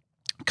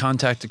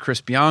contacted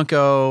Chris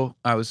Bianco.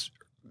 I was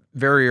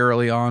very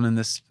early on in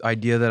this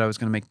idea that I was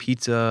going to make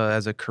pizza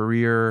as a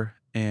career,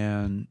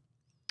 and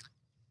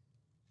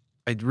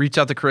I reached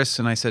out to Chris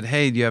and I said,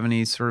 "Hey, do you have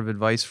any sort of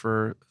advice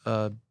for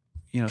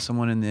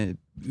someone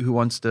who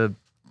wants to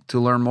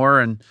learn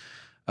more?" And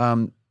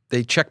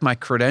they checked my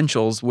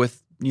credentials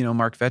with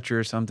Mark Vetri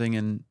or something,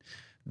 and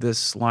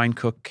this line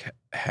cook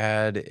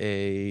had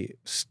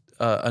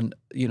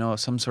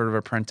some sort of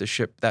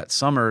apprenticeship that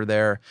summer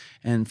there,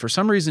 and for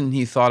some reason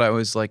he thought I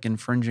was like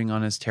infringing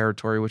on his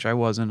territory, which I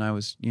wasn't. I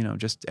was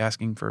just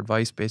asking for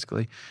advice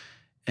basically.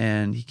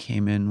 And he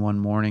came in one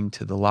morning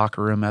to the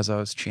locker room as I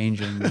was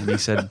changing, and he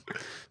said,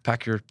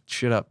 "Pack your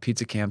shit up,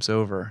 Pizza Camp's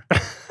over."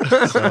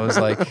 So I was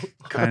like,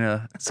 kind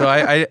of. So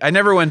I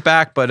never went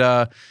back,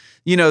 but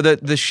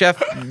the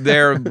chef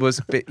there was,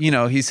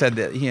 he said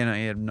that he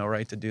had no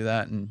right to do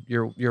that, and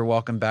you're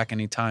welcome back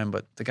anytime.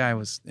 But the guy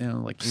was, he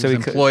was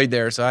employed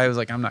there, so I was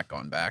like, I'm not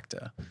going back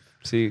to.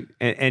 So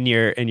and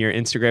your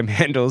Instagram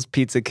handles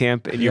Pizza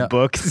Camp, and your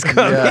book is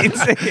called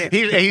Pizza Camp.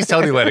 He's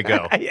totally let it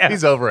go.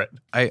 He's over it.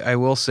 I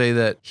will say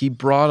that he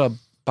brought a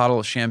bottle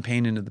of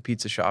champagne into the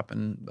pizza shop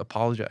and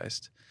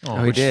apologized.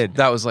 Oh, he did.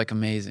 That was like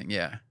amazing.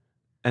 Yeah.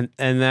 And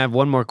I have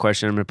one more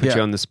question. I'm going to put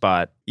you on the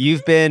spot.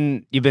 You've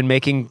been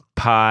making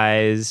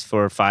pies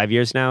for 5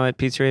 years now at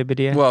Pizzeria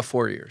Badia? Well,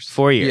 4 years.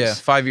 4 years. Yeah,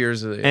 5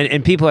 years.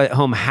 And people at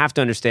home have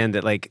to understand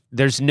that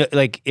there's no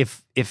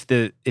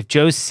if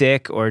Joe's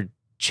sick or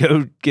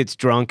Joe gets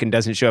drunk and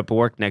doesn't show up at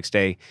work next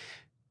day,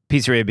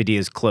 Pizzeria Badia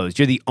is closed.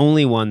 You're the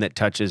only one that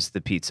touches the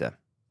pizza.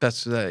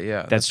 That's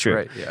true.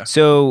 Right, yeah.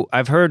 So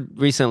I've heard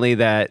recently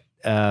that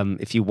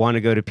if you want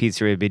to go to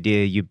Pizzeria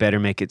Badia, you better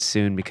make it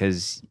soon,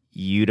 because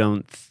you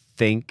don't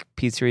think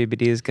Pizzeria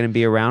Badia is going to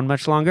be around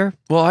much longer.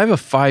 Well, I have a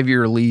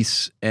 5-year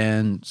lease,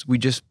 and we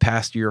just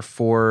passed year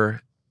 4.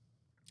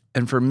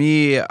 And for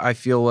me, I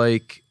feel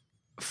like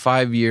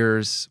 5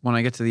 years, when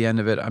I get to the end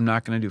of it, I'm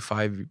not going to do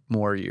 5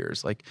 more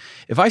years. Like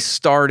if I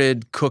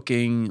started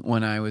cooking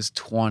when I was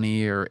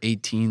 20 or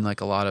 18,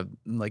 like a lot of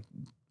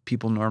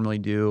people normally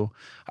do,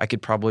 I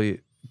could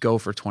probably go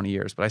for 20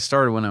 years. But I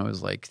started when I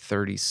was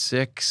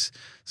 36,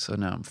 so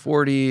now I'm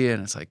 40,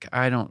 and it's like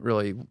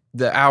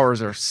the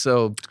hours are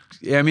so.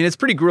 I mean, it's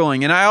pretty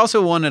grueling. And I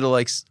also want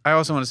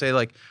to say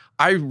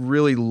I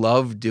really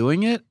love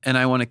doing it, and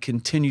I want to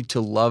continue to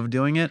love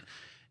doing it.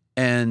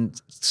 And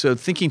so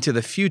thinking to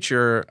the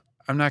future,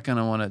 I'm not going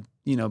to want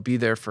to, be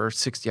there for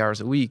 60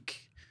 hours a week.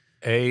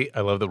 A, I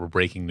love that we're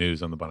breaking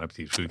news on the Bon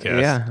Appetit Foodcast.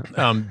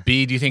 Yeah.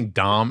 B, do you think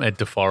Dom at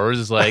DeFars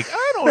is like,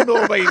 I don't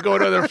know if I can go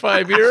another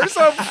 5 years.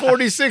 I'm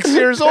 46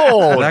 years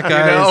old.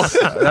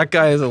 That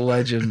guy is a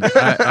legend.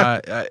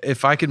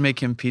 If I could make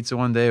him pizza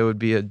one day, it would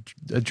be a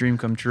dream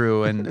come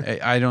true. And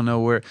I don't know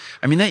where.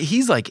 I mean,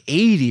 he's like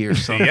 80 or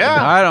something.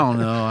 Yeah. I don't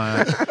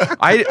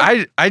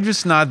know. I'm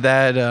just not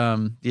that.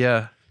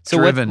 So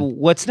driven.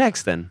 What's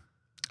next then?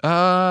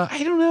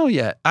 I don't know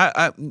yet.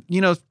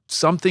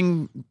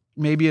 Something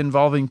maybe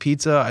involving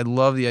pizza. I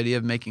love the idea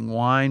of making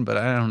wine, but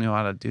I don't know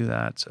how to do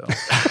that. So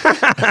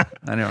I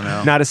don't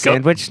know. Not a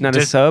sandwich, not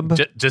a sub.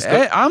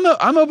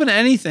 I'm open to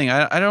anything.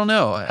 I don't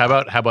know.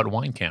 How about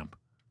Wine Camp?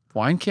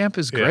 Wine Camp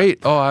is great.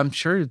 Oh, I'm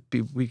sure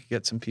we could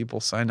get some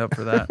people signed up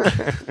for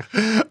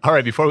that. All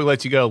right, before we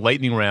let you go,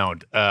 lightning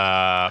round.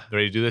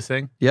 Ready to do this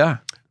thing? Yeah.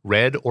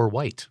 Red or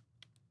white?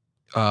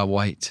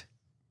 White.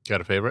 Got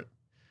a favorite?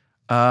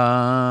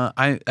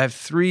 I have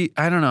three.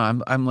 I don't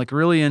know. I'm like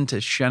really into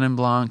Chenin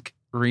Blanc,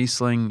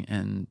 Riesling,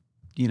 and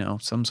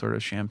some sort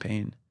of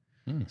champagne.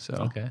 So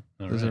okay,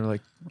 those are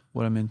like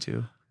what I'm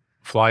into.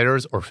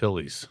 Flyers or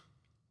Phillies?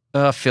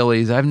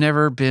 Phillies. I've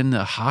never been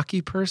a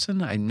hockey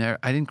person. I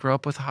didn't grow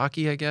up with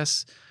hockey, I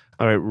guess.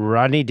 All right,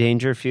 Rodney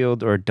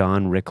Dangerfield or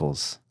Don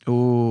Rickles?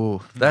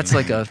 Ooh, that's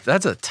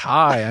that's a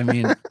tie. I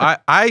mean,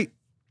 I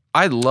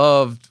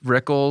loved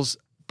Rickles,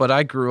 but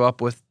I grew up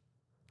with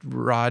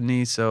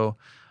Rodney, so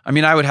I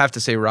mean, I would have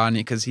to say Rodney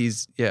because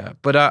he's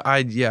But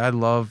I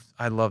love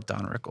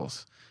Don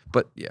Rickles,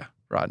 but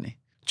Rodney.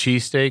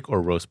 Cheesesteak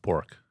or roast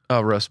pork? Oh,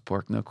 roast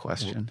pork, no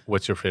question.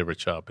 What's your favorite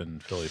shop in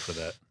Philly for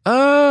that?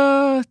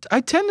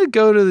 I tend to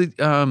go to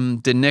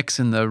the Nick's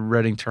in the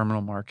Reading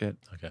Terminal Market.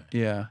 Okay.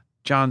 Yeah,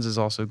 John's is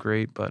also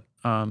great, but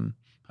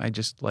I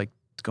just like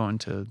going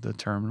to the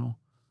terminal.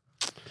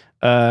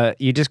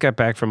 You just got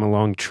back from a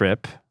long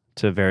trip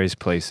to various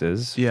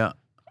places. Yeah.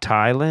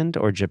 Thailand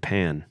or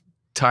Japan?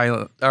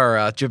 Thailand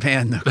or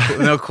Japan,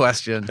 no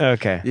question.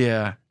 Okay.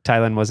 Yeah.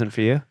 Thailand wasn't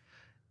for you?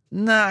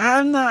 No,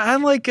 I'm not.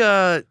 I'm like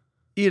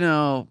You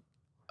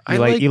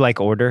like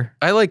order?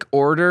 I like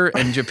order,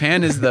 and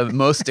Japan is the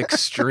most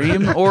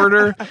extreme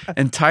order,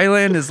 and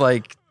Thailand is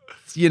like,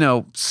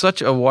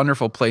 such a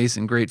wonderful place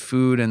and great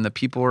food, and the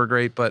people are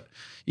great, but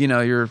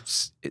you're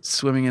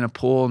swimming in a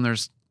pool and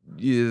there's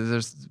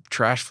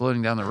trash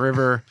floating down the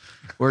river.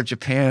 Where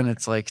Japan,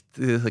 it's like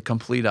the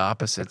complete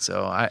opposite.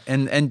 So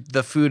and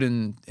the food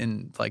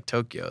in like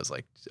Tokyo is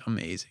like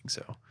amazing.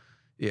 So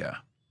yeah.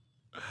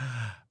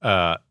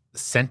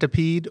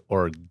 Centipede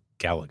or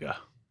Galaga?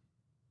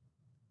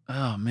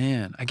 Oh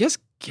man, I guess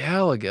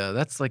Galaga.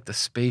 That's like the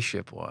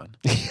spaceship one.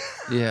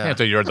 Yeah.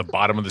 So you're at the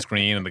bottom of the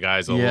screen and the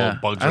little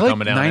bugs are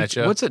coming down at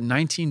you. What's it?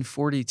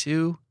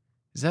 1942?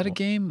 Is that a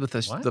game with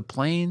the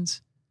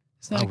planes?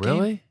 Isn't that a game?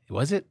 Really?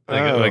 Was it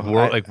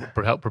like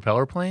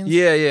propeller planes?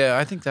 Yeah.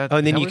 I think that. Oh,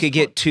 and then you could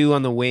get two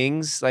on the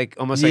wings, like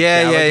almost like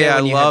yeah. Galaga, I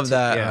love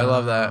that. Yeah. I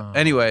love that.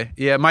 Anyway,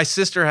 my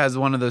sister has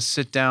one of those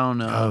sit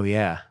down. Oh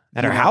yeah,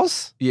 at her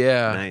house.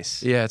 Yeah,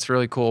 nice. Yeah, it's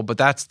really cool. But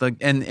that's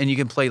and you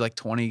can play like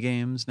 20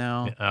 games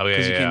now. Oh yeah,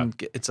 you can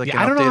it's like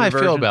I don't know how I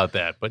version. feel about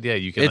that, but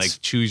you can like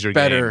choose your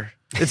better.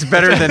 game. It's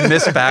better than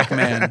Miss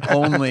Pac-Man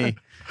only.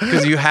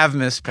 Because you have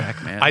Miss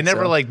Pac-Man. I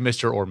never liked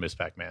Mr. or Miss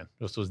Pac-Man.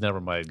 This was never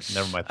my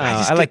thing.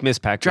 I like Miss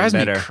Pac-Man drives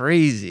better. Me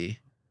crazy.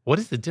 What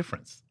is the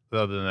difference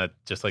other than that?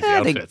 Just like the I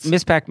outfits. think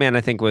Miss Pac-Man,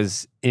 I think,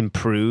 was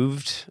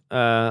improved,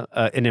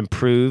 an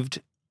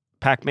improved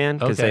Pac-Man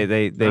because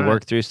they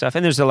work through stuff,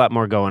 and there's a lot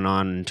more going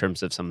on in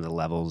terms of some of the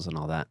levels and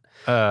all that.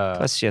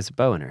 Plus, she has a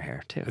bow in her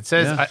hair too. It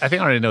says, I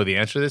think I already know the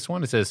answer to this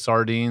one. It says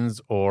sardines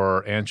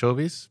or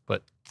anchovies,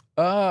 but.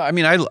 I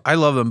mean, I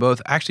love them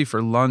both. Actually,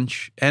 for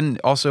lunch and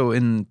also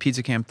in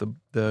Pizza Camp,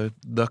 the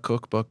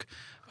cookbook,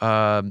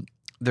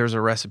 there's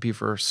a recipe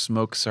for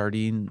smoked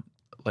sardine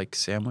like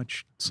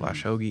sandwich /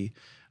 hoagie.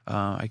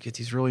 I get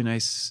these really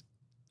nice.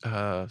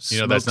 That's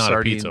not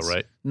sardines. a pizza,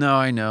 right? No,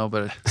 I know,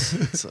 but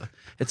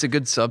it's a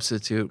good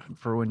substitute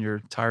for when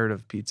you're tired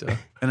of pizza,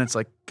 and it's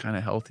like kind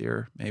of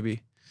healthier,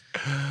 maybe.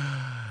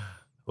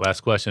 Last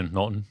question,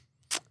 Knowlton.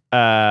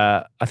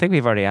 I think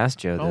we've already asked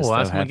Joe this. We'll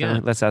ask him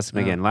again. Let's ask him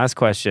again. Last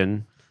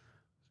question.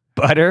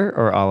 Butter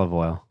or olive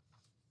oil?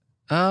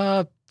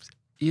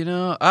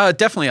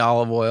 Definitely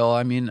olive oil.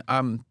 I mean,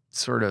 I'm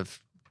sort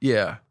of,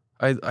 I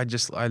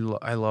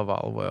love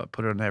olive oil. I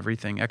put it on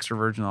everything. Extra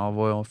virgin olive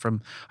oil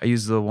I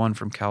use the one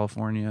from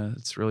California.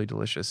 It's really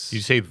delicious.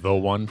 You say the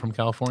one from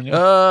California?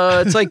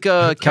 It's like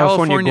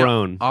California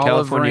grown. Olive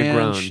California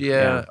ranch. grown.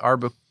 Yeah.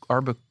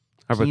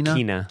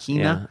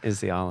 Arbequina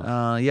is the olive.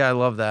 I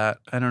love that.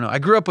 I don't know. I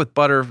grew up with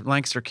butter.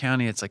 Lancaster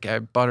County, it's like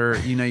butter,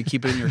 you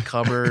keep it in your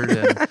cupboard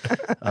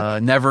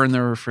and never in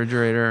the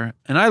refrigerator.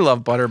 And I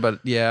love butter, but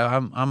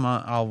I'm an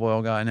olive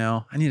oil guy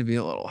now. I need to be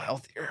a little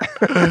healthier.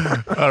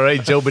 All right,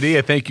 Joe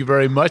Badia, thank you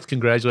very much.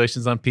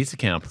 Congratulations on Pizza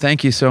Camp.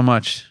 Thank you so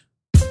much.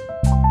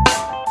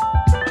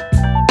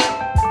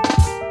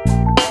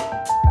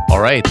 All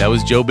All right, that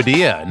was Joe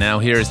Badia. Now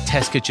here's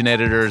Test Kitchen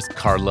editors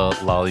Carla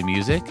Lolly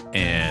Music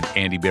and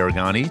Andy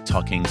Baragani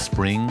talking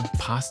spring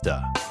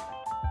pasta.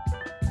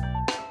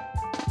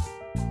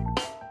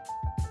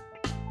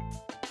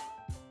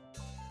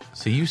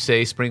 So you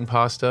say spring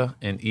pasta,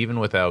 and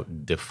even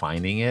without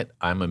defining it,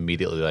 I'm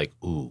immediately like,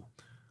 ooh,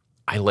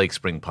 I like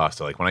spring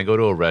pasta. Like when I go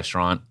to a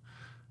restaurant,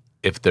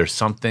 if there's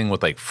something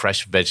with like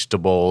fresh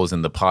vegetables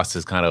and the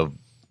pasta's kind of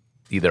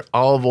either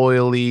olive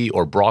oily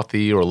or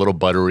brothy or a little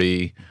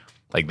buttery,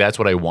 like that's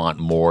what I want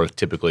more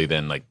typically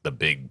than like the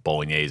big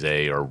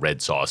bolognese or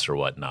red sauce or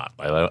whatnot.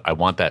 I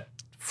want that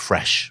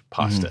fresh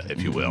pasta, if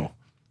you will.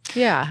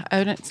 Yeah,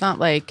 it's not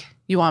like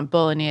you want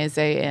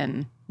bolognese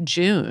in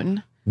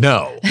June.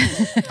 No,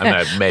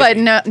 I mean, but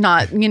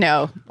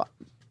not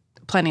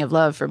plenty of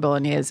love for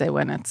bolognese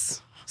when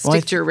it's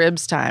stick to your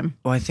ribs time.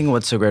 Well, I think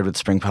what's so great with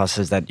spring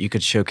pasta is that you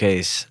could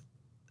showcase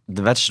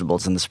the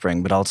vegetables in the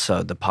spring, but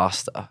also the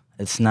pasta.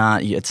 It's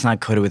not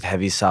coated with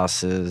heavy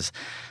sauces,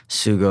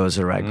 sugos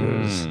or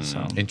ragus.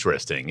 So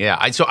interesting. Yeah.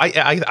 I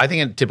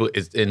think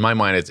in my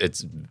mind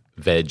it's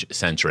veg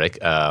centric,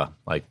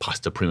 like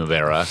pasta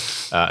primavera.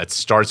 It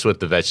starts with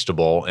the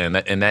vegetable and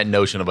that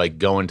notion of like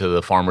going to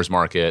the farmer's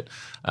market.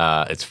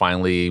 It's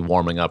finally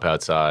warming up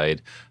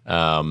outside,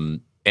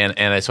 and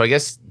so I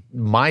guess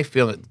my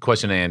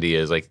question, Andy,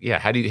 is like, yeah,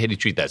 how do you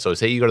treat that? So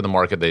say you go to the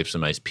market, they have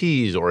some nice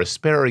peas or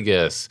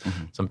asparagus,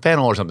 some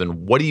fennel or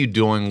something. What are you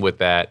doing with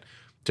that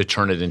to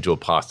turn it into a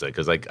pasta?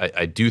 Because like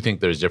I do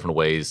think there's different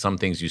ways. Some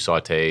things you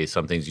saute,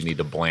 some things you need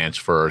to blanch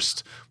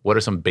first. What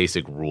are some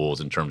basic rules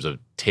in terms of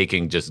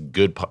taking just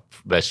good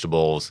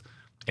vegetables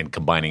and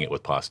combining it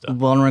with pasta?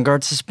 Well, in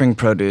regards to spring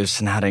produce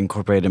and how to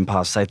incorporate it in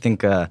pasta, I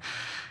think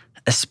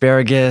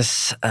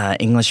asparagus,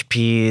 English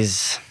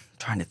peas, I'm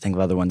trying to think of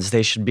other ones,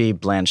 they should be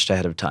blanched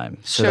ahead of time.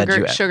 So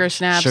sugar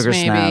snaps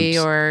maybe,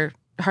 or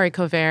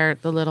haricot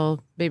vert, the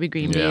little baby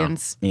green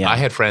beans. Yeah.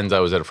 I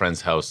was at a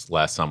friend's house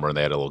last summer and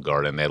they had a little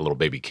garden. They had little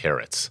baby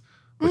carrots,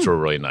 which were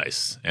really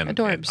nice. And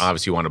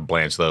obviously you want to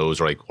blanch those,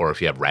 or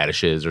if you have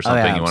radishes or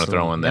something you want to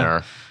throw in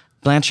there.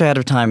 Blanch ahead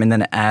of time and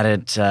then add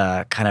it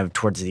kind of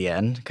towards the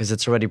end because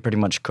it's already pretty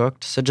much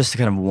cooked. So just to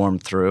kind of warm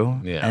through.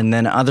 Yeah. And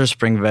then other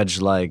spring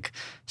veg like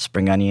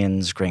spring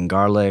onions, green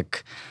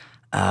garlic.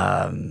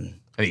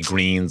 Any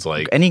greens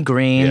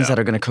that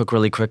are going to cook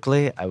really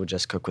quickly, I would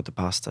just cook with the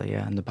pasta,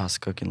 and the pasta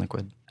cooking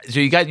liquid. So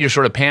you got your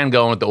sort of pan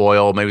going with the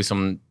oil, maybe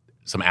some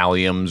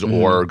alliums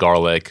or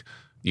garlic.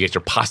 You get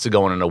your pasta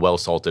going in a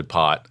well-salted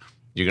pot.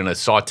 You're going to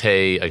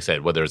saute, like I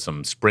said, whether it's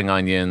some spring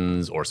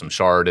onions or some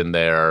chard in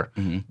there.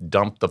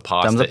 Dump the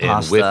pasta in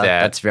with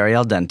that. That's very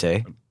al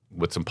dente.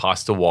 With some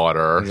pasta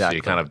water. Exactly. So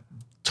you're kind of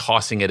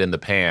tossing it in the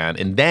pan.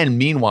 And then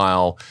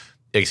meanwhile,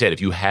 like I said,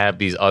 if you have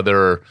these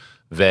other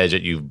veg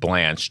that you've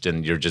blanched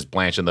and you're just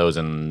blanching those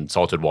in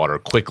salted water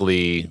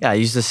quickly. Yeah, I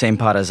use the same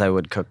pot as I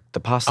would cook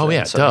the pasta. Oh,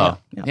 yeah, duh.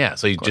 Yeah,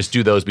 so you just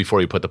do those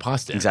before you put the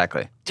pasta in.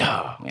 Exactly.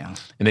 Duh. Yeah.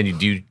 And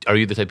then are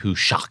you the type who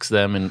shocks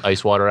them in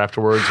ice water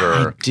afterwards? Or?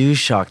 I do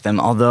shock them,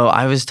 although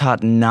I was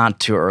taught not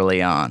to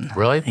early on.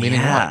 Really?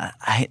 Meaning what?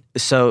 I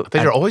think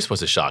you're always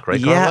supposed to shock,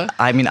 right, Carla? Yeah,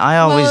 I mean, I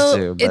always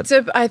do.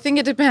 But I think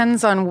it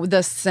depends on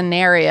the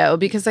scenario,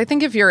 because I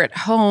think if you're at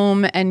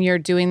home and you're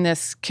doing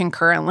this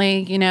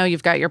concurrently,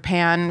 you've got your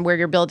pan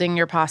where you're building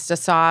your pasta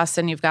sauce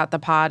and you've got the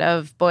pot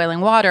of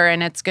boiling water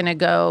and it's going to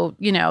go,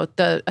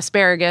 the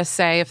asparagus,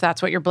 say, if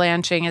that's what you're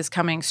blanching, is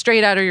coming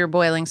straight out of your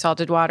boiling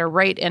salted water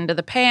right into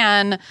the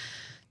pan.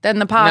 Then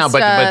the pasta.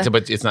 No,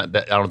 but it's not.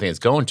 I don't think it's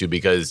going to,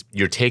 because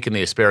you're taking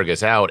the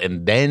asparagus out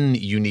and then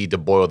you need to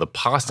boil the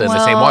pasta in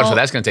the same water. So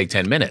that's going to take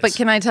 10 minutes. But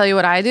can I tell you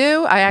what I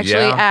do? I actually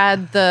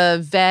add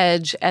the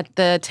veg at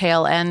the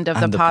tail end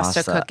of the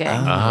pasta cooking.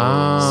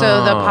 Oh.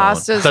 So the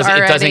pasta's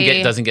already.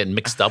 It doesn't get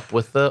mixed up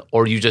with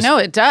or you just. No,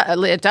 it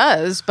does. It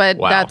does. But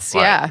that's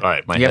All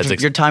right.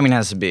 Your timing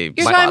has to be.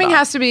 Your timing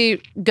has to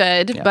be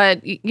good. Yeah.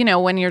 But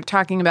when you're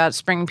talking about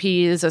spring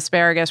peas,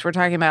 asparagus, we're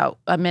talking about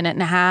a minute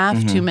and a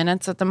half, 2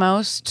 minutes at the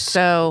most.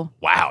 So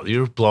wow,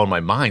 you're blowing my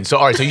mind. So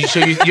all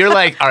right, you're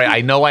like, all right,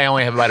 I know I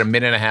only have about a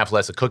minute and a half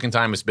less of cooking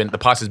time. The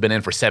pasta's been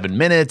in for 7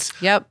 minutes.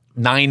 Yep.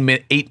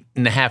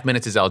 8.5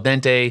 minutes is al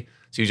dente.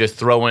 So you just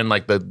throw in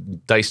like the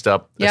diced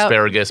up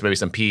asparagus, maybe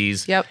some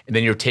peas. Yep. And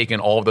then you're taking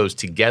all of those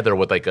together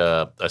with like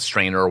a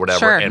strainer or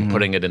whatever and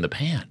putting it in the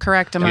pan.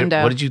 Correct,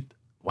 Amundo. What did you?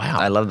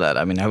 Wow. I love that.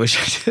 I mean, I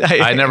wish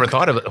I never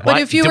thought of it.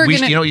 But if you were going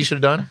to... You know what you should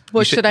have done?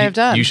 What should I have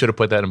done? You should have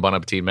put that in Bon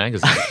Appetit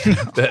magazine.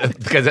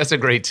 Because that's a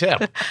great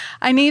tip.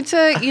 I need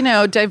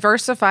to,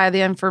 diversify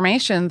the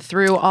information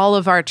through all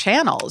of our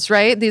channels,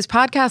 right? These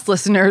podcast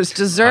listeners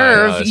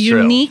deserve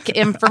unique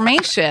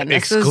information.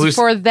 This is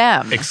for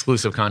them.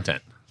 Exclusive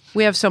content.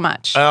 We have so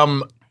much.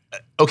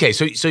 Okay,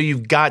 so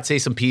you've got, say,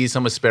 some peas,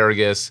 some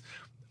asparagus,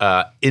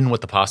 in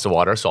with the pasta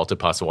water, salted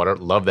pasta water.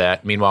 Love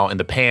that. Meanwhile, in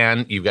the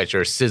pan, you've got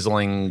your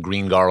sizzling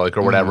green garlic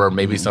or whatever,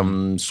 maybe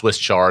some Swiss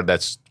chard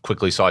that's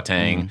quickly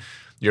sauteing.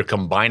 You're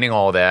combining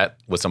all that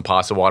with some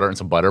pasta water and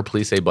some butter.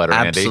 Please say butter,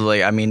 Andy.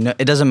 Absolutely. I mean,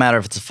 it doesn't matter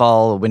if it's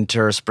fall,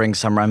 winter, spring,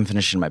 summer. I'm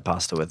finishing my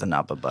pasta with a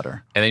napa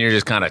butter. And then you're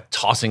just kind of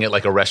tossing it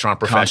like a restaurant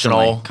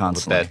professional.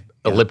 Constantly. With that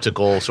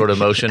elliptical sort of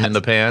motion in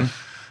the pan.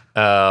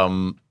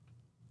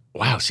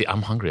 Wow, see,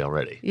 I'm hungry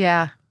already.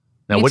 Yeah.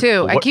 Now, Me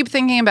too. I what- keep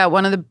thinking about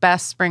one of the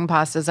best spring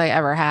pastas I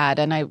ever had,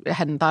 and I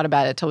hadn't thought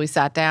about it till we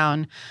sat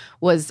down.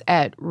 Was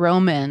at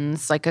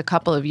Roman's like a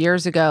couple of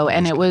years ago,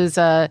 and it was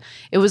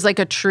like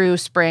a true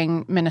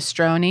spring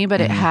minestrone,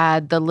 but it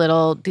had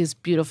these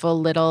beautiful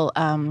little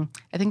I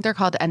think they're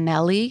called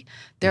anelli.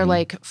 They're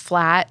like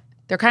flat.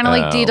 They're kind of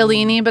like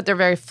ditalini, but they're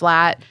very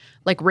flat,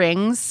 like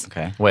rings,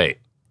 Okay. Wait,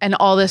 and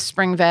all this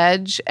spring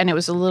veg, and it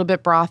was a little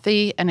bit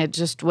brothy, and it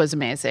just was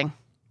amazing.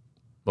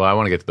 well, I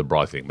want to get to the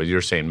broth thing, but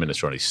you're saying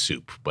minestrone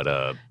soup, but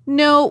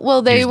No,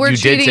 well, they You- were you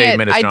did treating say it.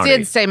 I minestrone.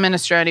 did say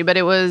minestrone, but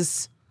it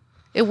was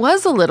a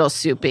little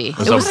soupy. It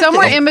So- was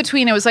somewhere in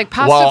between. It was like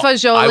pasta Well, I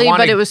fagioli, wanna-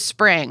 but it was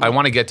spring. I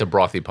want to get to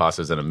brothy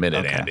pastas in a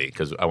minute, Andy,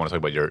 because I want to talk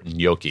about your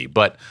gnocchi.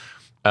 But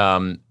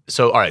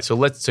so all right,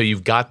 so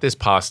you've got this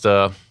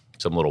pasta,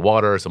 some little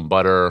water, some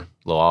butter, a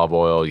little olive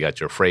oil. You got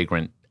your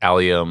fragrant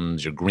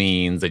alliums, your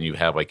greens, then you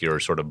have like your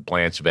sort of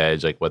blanched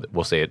veg, like what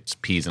we'll say it's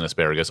peas and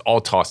asparagus,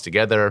 all tossed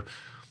together.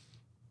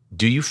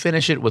 Do you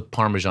finish it with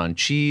Parmesan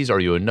cheese? Are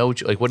you a no?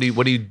 Like,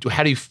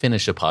 how do you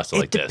finish a pasta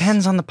like It this?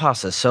 depends on the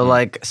pasta. So,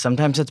 like,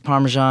 sometimes it's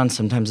Parmesan,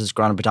 sometimes it's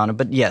Grana Padano.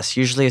 But yes,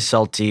 usually a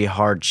salty,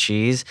 hard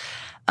cheese.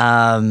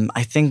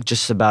 I think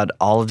just about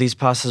all of these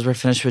pastas were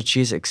finished with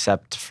cheese,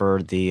 except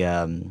for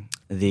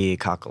the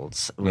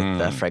cockles with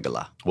the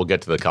fregola. We'll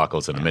get to the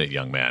cockles in a minute,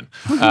 young man.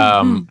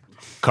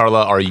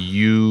 Carla, are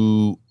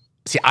you?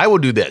 See, I will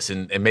do this,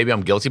 and maybe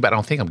I'm guilty, but I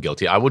don't think I'm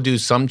guilty. I will do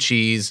some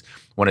cheese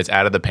when it's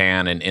out of the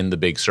pan and in the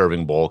big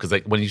serving bowl, because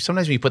like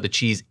sometimes when you put the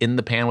cheese in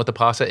the pan with the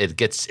pasta,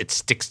 it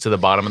sticks to the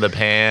bottom of the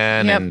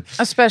pan, Yep. and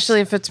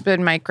Especially if it's been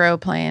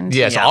microplaned.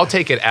 yeah, so I'll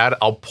take it out.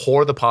 I'll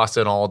pour the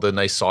pasta and all the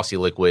nice saucy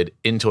liquid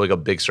into like a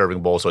big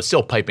serving bowl, so it's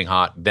still piping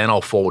hot. Then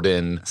I'll fold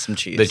in Some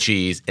cheese. the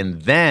cheese,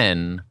 and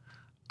then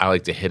I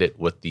like to hit it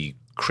with the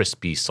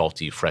crispy,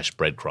 salty, fresh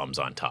breadcrumbs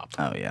on top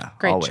Oh, yeah.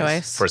 Great always.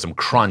 choice. for some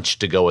crunch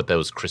to go with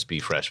those crispy,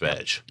 fresh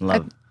veg.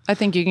 Love. I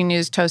think you can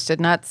use toasted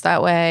nuts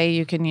that way.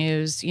 You can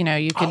use, you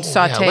can Oh,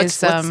 saute yeah.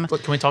 some.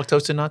 Can we talk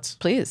toasted nuts?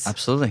 Please.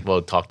 Absolutely.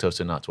 Well, talk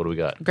toasted nuts. What do we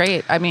got?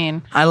 Great. I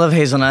mean, I love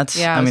hazelnuts.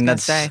 Yeah, I was mean, gonna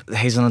say.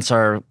 hazelnuts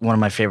are one of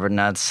my favorite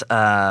nuts.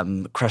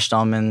 Crushed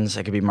almonds.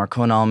 It could be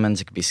Marcona almonds.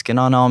 It could be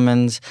skin-on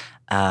almonds.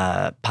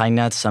 Pine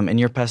nuts. Some in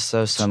your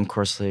pesto. Some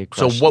coarsely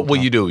So, crushed. what on will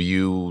top. you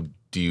do?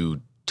 Do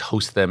you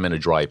toast them in a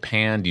dry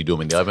pan? Do you do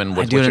them in the oven?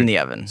 I do it in the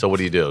oven. So, what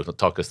do you do?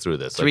 Talk us through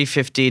this. Like,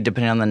 350,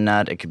 depending on the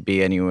nut. It could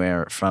be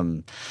anywhere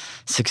from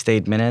 6 to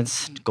 8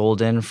 minutes.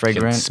 Golden, you can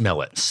fragrant.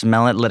 smell it.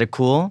 Smell it. Let it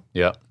cool.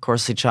 Yeah.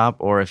 Coarsely chop,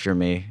 or if you're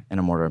me, in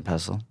a mortar and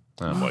pestle.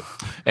 Oh, boy.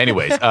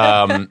 Anyways,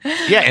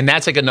 yeah, and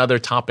that's like another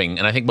topping.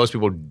 And I think most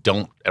people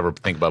don't ever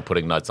think about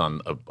putting nuts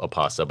on a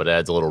pasta, but it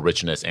adds a little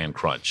richness and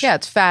crunch. yeah,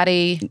 it's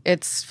fatty,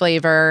 it's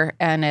flavor,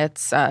 and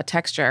it's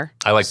texture.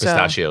 I like So-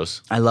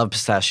 pistachios. I love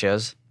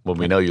pistachios. Well,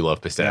 we know you love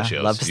Yeah,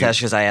 pistachios. love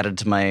pistachios. I added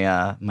to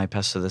my my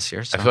pesto this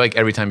year. So. I feel like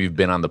every time you've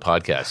been on the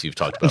podcast, you've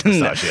talked about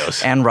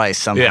pistachios. and rice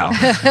somehow.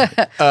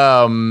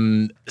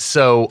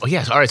 So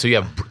yes, all right. So you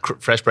have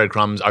fresh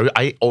breadcrumbs.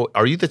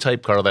 Are you the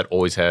type, Carl, that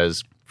always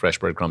has fresh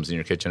breadcrumbs in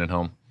your kitchen at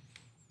home?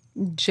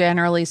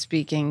 Generally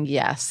speaking,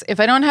 yes. If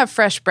I don't have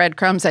fresh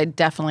breadcrumbs, I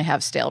definitely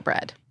have stale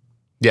bread.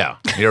 Yeah,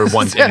 you're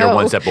one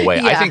step away.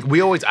 I yeah. think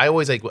I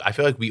always like. I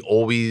feel like we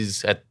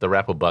always at the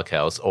Rappa Buck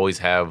House always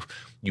have.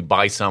 You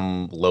buy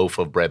some loaf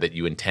of bread that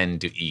you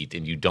intend to eat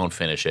and you don't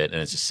finish it, and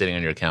it's just sitting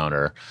on your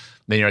counter.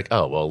 Then you're like,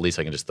 oh well, at least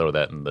I can just throw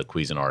that in the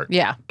Cuisinart.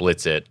 Yeah.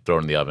 blitz it, throw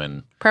it in the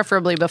oven.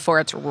 Preferably before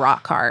it's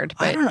rock hard.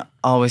 I But don't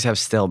always have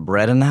stale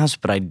bread in the house,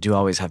 but I do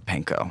always have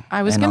panko.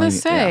 I was And gonna I'll-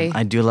 say.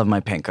 I do love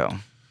my panko.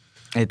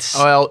 It's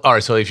Well, all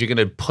right. So if you're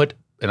gonna put,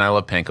 and I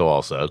love panko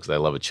also because I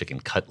love a chicken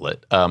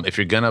cutlet. If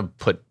you're gonna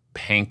put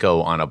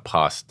panko on a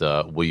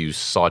pasta, will you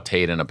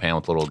saute it in a pan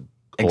with a little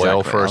oil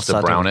I'll first to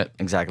saute brown it?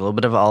 Exactly. A little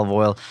bit of olive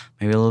oil,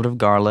 maybe a little bit of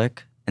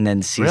garlic, and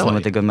then season Really?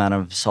 with a good amount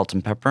of salt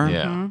and pepper.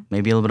 Yeah.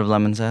 Maybe a little bit of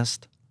lemon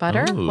zest.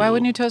 butter? Ooh. Why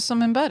wouldn't you toast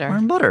them in butter? Or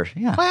in butter.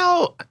 Yeah.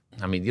 Well,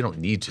 I mean, you don't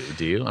need to,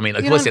 do you? I mean,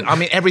 like, You listen. don't- I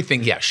mean,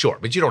 everything. Yeah, sure,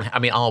 but you don't. I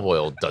mean, olive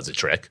oil does the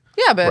trick.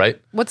 Yeah, but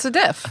Right? what's the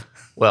diff?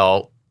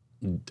 Well,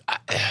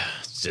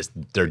 it's just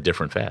they're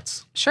different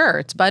fats. Sure,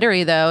 it's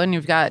buttery though, and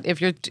you've got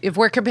if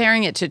we're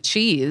comparing it to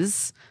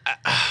cheese,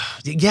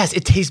 Yes,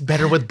 it tastes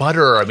better with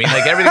butter. I mean,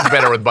 like everything's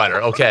better with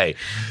butter. Okay,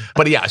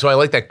 but yeah, so I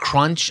like that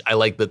crunch. I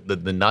like the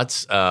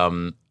nuts.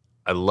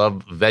 I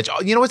love veg.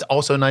 You know what's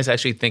also nice?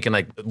 Actually, thinking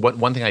like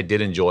one thing I did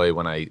enjoy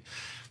when I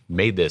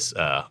made this.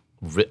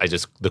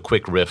 The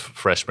quick riff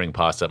fresh spring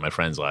pasta at my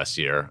friend's last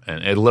year,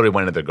 and it literally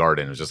went into their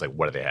garden. It was just like,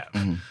 what do they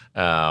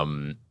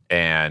have?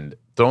 And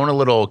throwing a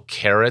little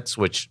carrots,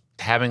 which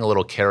having a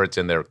little carrots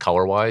in there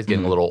color wise,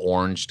 getting a little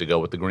orange to go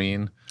with the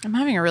green. I'm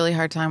having a really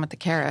hard time with the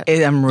carrot.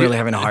 I'm really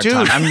having a hard Dude,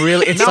 time. I'm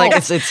really. It's like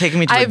it's taking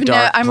me to a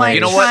dark I'm place. like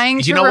You know trying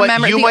what? to You know what?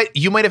 remember.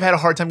 You might have had a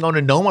hard time going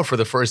to Noma for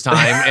the first time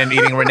and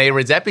eating Renee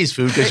Redzepi's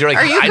food because you're like,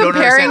 Are you I don't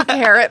comparing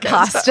understand. carrot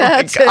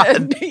pasta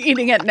to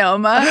eating at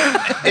Noma?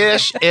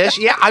 Ish.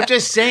 Yeah, I'm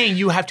just saying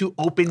you have to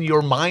open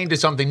your mind to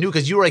something new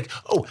because you were like,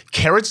 oh,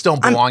 carrots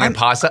don't belong in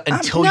pasta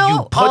until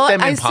you put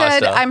them in I pasta.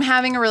 said I'm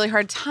having a really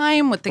hard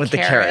time with the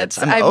carrots.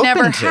 I'm I've open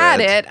never to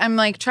had it. it. I'm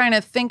like trying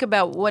to think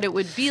about what it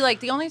would be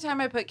like. The only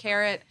time I put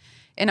carrot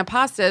in a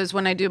pasta is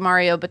when I do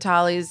Mario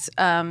Batali's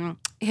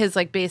his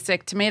like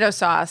basic tomato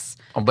sauce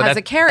but has that-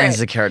 a carrot.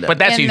 Has a carrot. But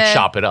that's in you the-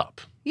 chop it up.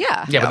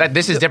 Yeah. Yeah, but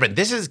this is different.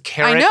 This is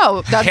carrot. I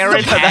know. That's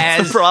carrot the-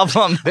 That's the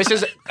problem. This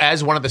is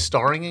as one of the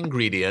starring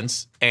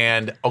ingredients.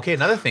 And okay,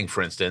 another thing,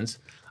 for instance,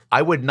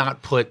 I would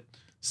not put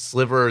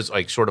slivers,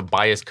 like sort of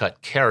bias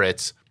cut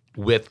carrots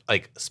with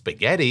like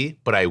spaghetti,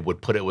 but I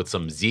would put it with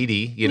some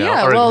ziti, you know,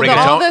 Yeah, or well, rigatone.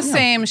 all the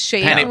same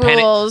shape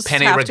rules.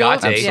 Penne have to-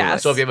 rigate.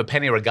 Yes. So if you have a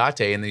penne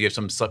rigate and then you have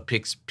some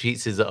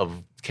pieces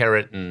of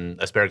carrot and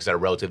asparagus that are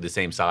relatively the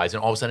same size,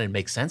 and all of a sudden it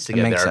makes sense to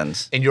get makes there.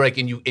 sense. And you're like,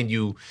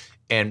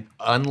 and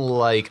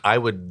unlike, I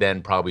would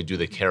then probably do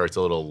the carrots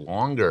a little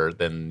longer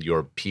than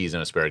your peas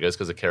and asparagus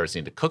because the carrots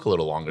need to cook a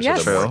little longer Yes,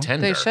 so they're more True.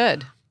 tender. they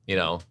should. You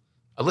know,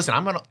 listen,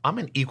 I'm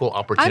an equal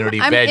opportunity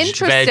I'm veg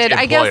interested.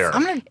 I employer. guess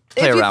I'm gonna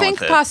play if you around think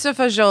with it. pasta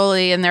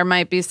fagioli and there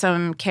might be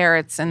some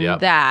carrots in Yep.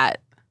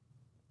 that,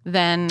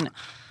 then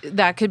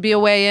that could be a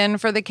way in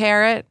for the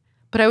carrot.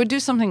 But I would do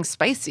something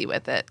spicy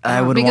with it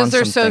I would because want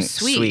they're so something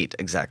sweet.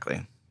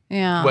 Exactly.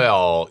 Yeah.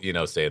 Well, you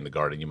know, say in the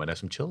garden, you might have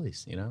some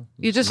chilies. You know,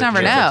 You just Mix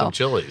never up know. Some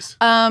chilies.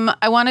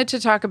 I wanted to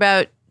talk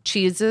about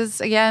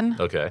cheeses again,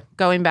 Okay.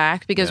 going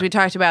back, because Yeah. we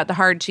talked about the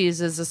hard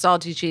cheeses, the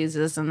salty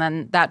cheeses, and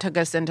then that took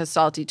us into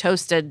salty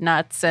toasted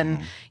nuts. And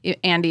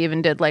Andy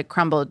even did like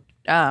crumbled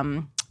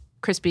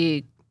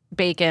crispy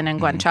bacon and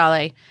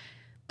guanciale.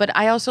 But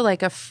I also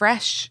like a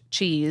fresh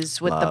cheese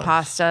with the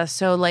pasta.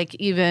 So like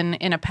even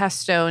in a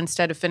pesto,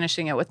 instead of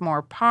finishing it with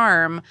more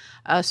parm,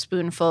 a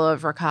spoonful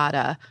of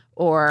ricotta,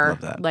 or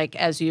like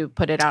as you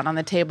put it out on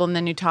the table and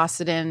then you toss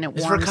it in, it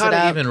Is warms it ricotta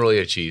up. even really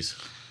a cheese?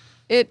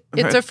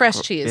 It's a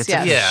fresh cheese, It's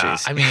a yes. fresh Yeah,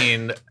 cheese. I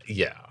mean,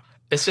 yeah.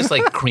 It's just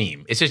like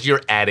cream. It's just you're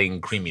adding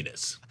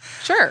creaminess.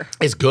 Sure.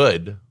 It's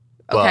good,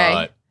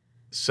 Okay.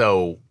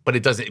 but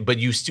it doesn't. But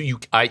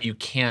you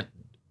can't.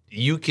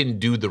 You can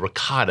do the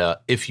ricotta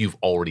if you've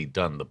already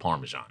done the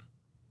Parmesan,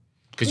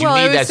 because you Well,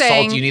 I need was that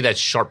saying- salt. You need that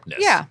sharpness.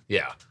 Yeah.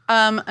 yeah.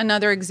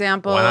 Another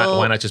example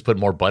Why not just put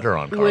more butter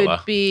on, Carla?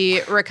 would be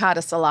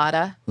ricotta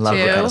salata, Love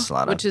too, ricotta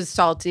salata. which is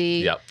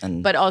salty, Yep.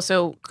 And but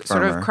also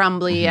sort of firmer.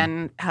 crumbly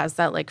and has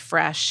that like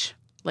fresh,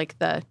 like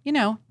the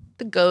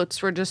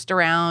goats were just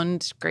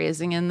around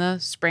grazing in the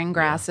spring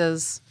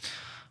grasses.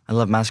 I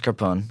love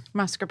mascarpone.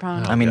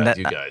 Mascarpone. I mean God, that.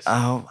 you guys.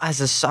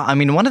 As a sauce. I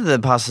mean, one of the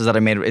pastas that I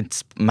made,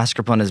 it's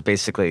mascarpone is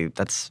basically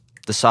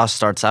the sauce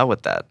starts out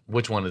with that.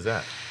 Which one is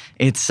that?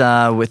 It's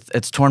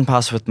it's torn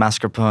pasta with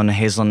mascarpone,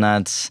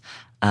 hazelnuts,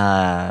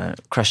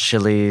 crushed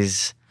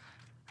chilies,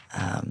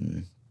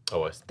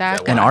 Oh, is That that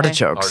guy. one? and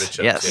artichokes. Artichokes,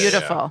 Yes. yeah.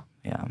 Beautiful.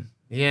 Yeah.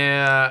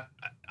 Yeah,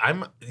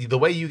 I'm the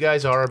way you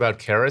guys are about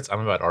carrots. I'm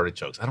about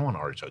artichokes. I don't want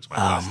artichokes. In my Oh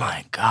pasta.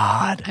 my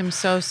God. I'm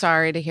so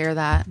sorry to hear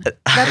that.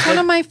 That's one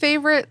of my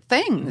favorite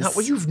things. No,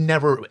 well, you've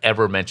never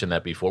ever mentioned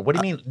that before. What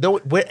do you mean?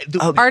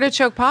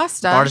 Artichoke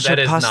pasta. Artichoke that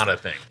is pasta. not a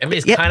thing. I mean,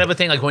 it's Yeah. kind of a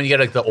thing. Like when you get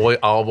like the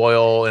olive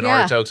oil and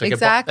Yeah, artichokes. Like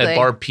exactly. at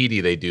Bar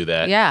Pedi, they do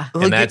that. Yeah.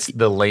 and Well, that's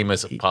the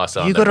lamest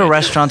pasta. on You the go to menu.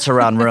 restaurants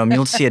around Rome,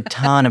 you'll see a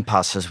ton of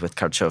pastas with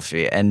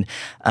carciofi, and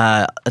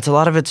it's a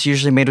lot of it's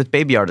usually made with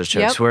baby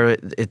artichokes, Yep. where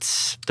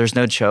there's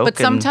no choke. But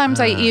sometimes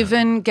I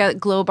even get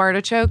globe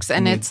artichokes,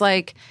 and it's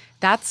like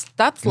that's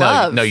No,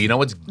 love. no, you know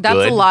what's good?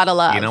 That's a lot of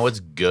love. You know what's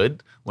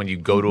good? When you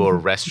go to a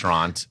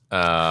restaurant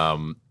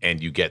and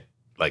you get,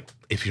 like,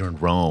 if you're in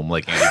Rome,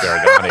 like Andy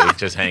Garagani,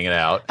 just hanging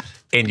out,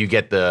 and you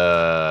get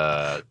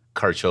the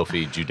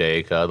carciofi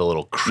judaica, the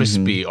little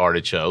crispy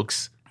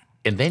artichokes,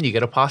 and then you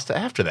get a pasta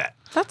after that.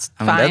 That's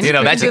mean, fine. that's- You know,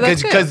 We that's can do that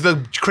too. because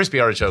the crispy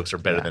artichokes are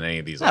better than any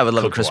of these. I would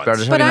love a cooked crispy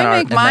ones. artichoke. But and I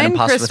make then a mine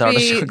pasta with crispy.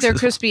 artichokes They're as well.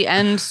 crispy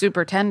and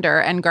super tender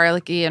and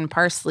garlicky and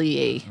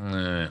parsley.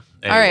 Anyways.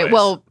 All right.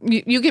 Well,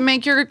 you can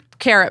make your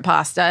carrot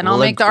pasta, and I'll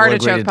We'll make the we'll agree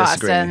artichoke to pasta,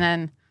 disagree. and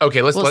then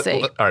Okay, We'll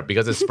see. all right,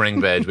 because it's spring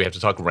veg, we have to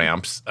talk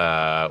ramps,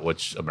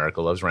 which America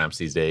loves ramps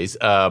these days.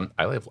 I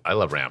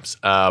love ramps.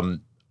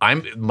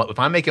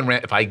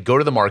 If I go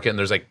to the market and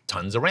there's like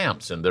tons of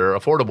ramps and they're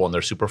affordable and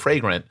they're super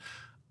fragrant,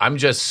 I'm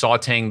just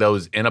sautéing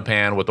those in a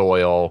pan with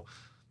oil,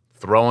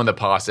 throwing the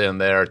pasta in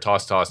there,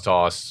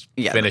 toss,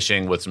 Yeah.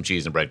 finishing with some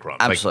cheese and breadcrumbs.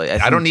 Absolutely.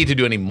 I don't need to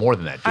do any more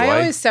than that, do I? I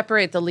always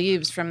separate the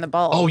leaves from the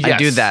bulb. Oh, yes. I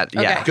do that.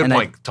 Okay. Yeah. Good And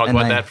point. Talk and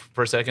about that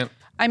for a second.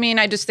 I mean,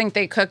 I just think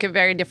they cook at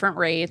very different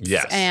rates.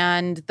 Yes.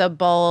 And the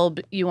bulb,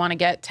 you want to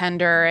get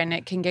tender and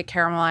it can get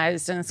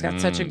caramelized and it's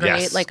got such a great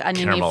yes. like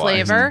oniony Caramelized.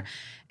 flavor.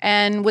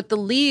 And with the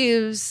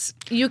leaves,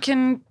 you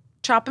can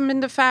chop them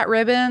into fat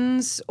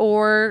ribbons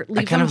or leave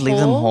I kind them of leave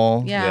them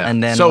whole. Yeah.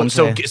 And then so once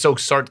I-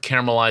 start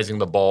caramelizing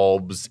the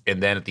bulbs,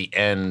 and then at the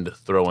end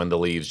throw in the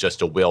leaves just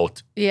to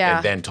wilt, Yeah.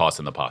 and then toss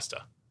in the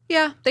pasta.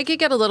 Yeah, they could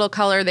get a little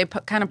color. They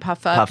kind of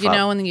puff up, Puff you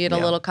know, up. when you get a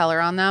Yeah. little color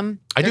on them.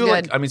 I They're do good.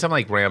 like. I mean, something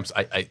like ramps.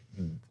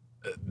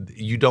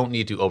 You don't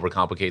need to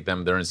overcomplicate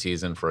them. They're in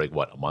season for like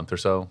what, a month or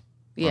so. On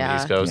Yeah. the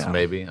East Coast, Yeah.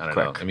 maybe. I don't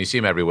know. Quick. I mean, you see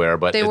them everywhere,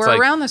 but They it's were like,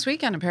 around this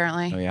weekend,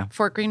 apparently. Oh, yeah?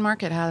 Fort Greene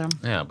Market had them.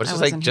 yeah, but it's I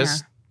just like wasn't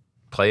just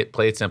here.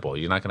 play it simple.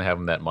 You're not going to have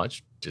them that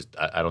much. Just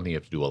I don't think you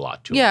have to do a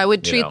lot to Yeah, them. I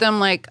would you treat know? them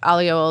like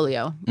aglio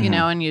olio, you Mm-hmm.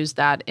 know, and use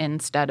that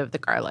instead of the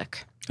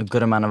garlic. A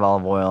good amount of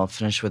olive oil,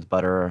 finish with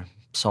butter,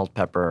 salt,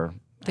 pepper.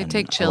 They and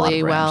take a lot chili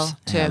of well,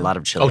 ramps. Yeah, a too. lot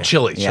of chili. Oh,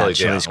 chili. Yeah, Chili.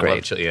 chili's I love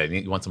great. chili. Yeah,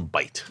 you want some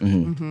bite.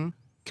 Mm-hmm.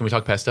 Can we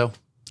talk pesto?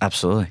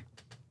 Absolutely.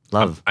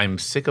 Love. I'm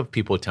sick of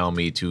people telling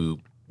me to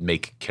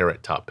make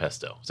carrot top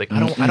pesto. It's like I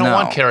don't No.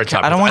 want carrot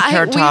top. I don't want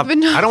carrot we've top.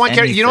 been- I don't want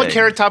carrot. You know what anything.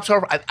 carrot tops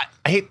are?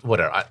 I hate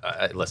whatever.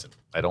 Listen.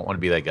 I don't want to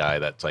be that guy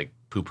that's like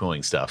poo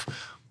pooing stuff.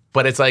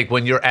 But it's like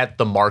when you're at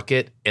the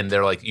market and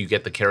they're like, you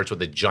get the carrots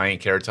with a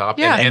giant carrot top,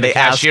 Yeah. and And the they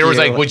ask cashier was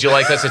you- like, "Would you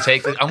like us to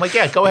take?" I'm like,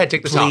 "Yeah, go ahead,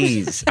 take the tops."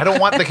 Please. I don't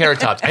want the carrot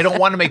tops. I don't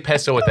want to make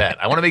pesto with that.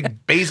 I want to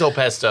make basil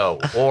pesto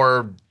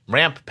or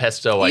ramp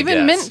pesto. Even I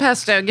guess. mint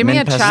pesto. Give me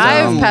Mint a pesto.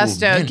 chive Ooh,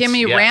 pesto. mint, Give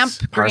me yes. ramp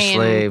green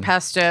Parsley.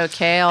 pesto,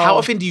 kale. How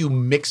often do you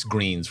mix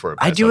greens for a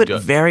pesto? I do it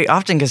Good. very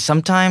often because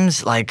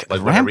sometimes like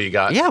whatever you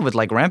got? Yeah, with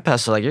like ramp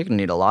pesto, like you're gonna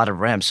need a lot of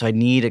ramp. So I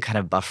need a kind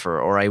of buffer,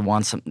 or I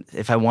want some.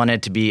 If I want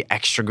it to be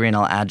extra green,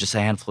 I'll add just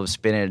a handful of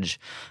spinach,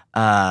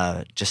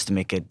 just to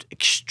make it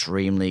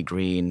extremely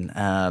green.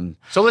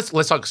 So let's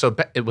talk. So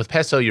with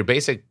pesto, your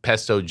basic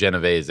pesto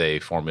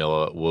Genovese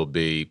formula will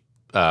be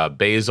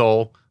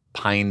basil,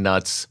 pine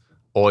nuts,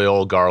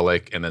 oil,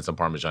 garlic, and then some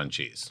Parmesan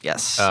cheese.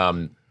 Yes.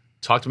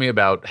 Talk to me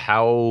about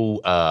how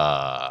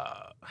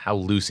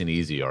loose and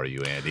easy are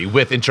you, Andy,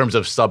 with in terms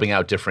of subbing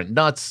out different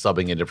nuts,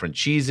 subbing in different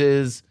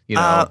cheeses. You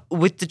know,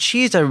 With the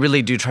cheese, I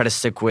really do try to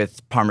stick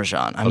with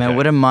Parmesan. I mean, Okay. I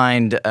wouldn't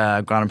mind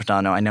Grana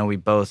Padano. I know we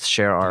both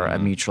share our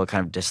Mm-hmm. mutual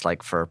kind of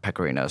dislike for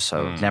pecorino,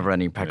 so never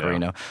any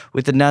pecorino.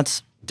 With the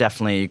nuts,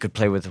 definitely you could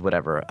play with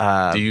whatever.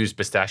 do you use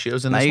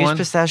pistachios in I this use one?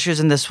 pistachios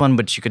in this one,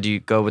 but you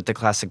could go with the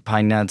classic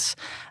pine nuts.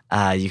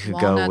 You could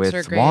Walnuts go with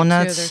are great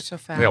walnuts. too. They're so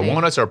fatty. Yeah,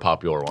 walnuts are a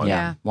popular one.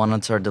 Yeah.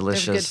 Walnuts are They have good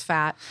delicious.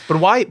 fat. But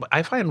why?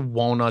 I find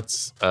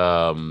walnuts.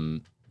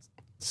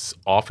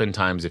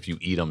 Oftentimes, if you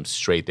eat them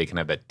straight, they can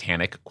have that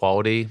tannic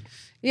quality,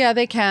 Yeah,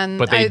 they can.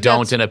 but they don't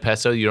that's- in a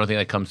pesto. You don't think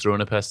that comes through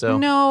in a pesto?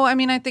 No, I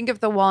mean, I think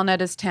if the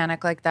walnut is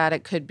tannic like that,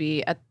 it could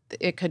be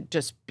it could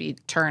just be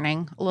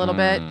turning a little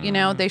bit. You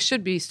know, they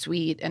should be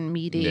sweet and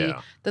meaty.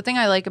 Yeah. The thing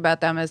I like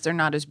about them is they're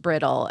not as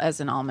brittle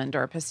as an almond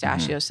or a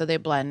pistachio, so they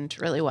blend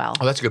really well.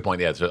 Oh, that's a good point.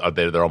 Yeah,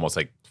 they're almost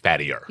like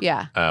fattier.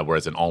 Yeah.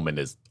 Whereas an almond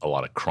is a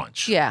lot of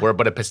crunch. Yeah.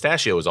 But a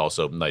pistachio is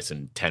also nice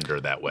and tender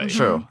that way.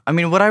 True. I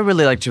mean, what I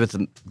really like to do with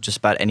just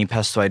about any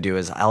pesto I do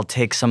is I'll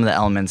take some of the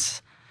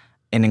elements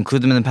and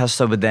include them in the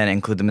pesto, but then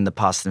include them in the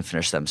pasta and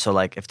finish them. So,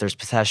 like, if there's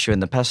pistachio in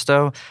the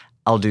pesto,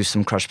 I'll do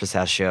some crushed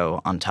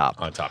pistachio on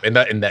top. On top, and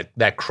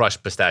that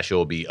crushed pistachio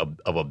will be of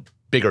a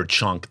bigger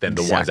chunk than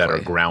the ones that are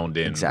Exactly. ground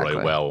in Exactly.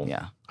 really well.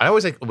 Yeah. I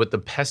always like with the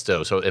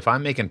pesto. So if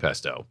I'm making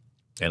pesto,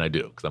 and I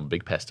do because I'm a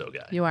big pesto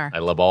guy. You are. I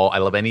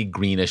love any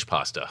greenish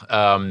pasta.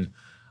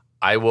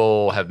 I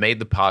will have made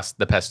the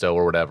pesto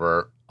or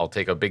whatever. I'll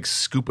take a big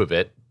scoop of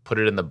it, put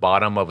it in the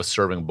bottom of a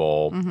serving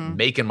bowl,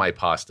 making my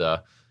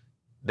pasta.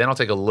 Then I'll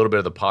take a little bit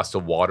of the pasta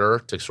water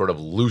to sort of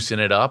loosen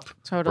it up,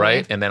 Totally.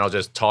 right? And then I'll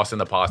just toss in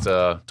the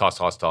pasta,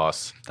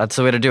 toss, That's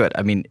the way to do it.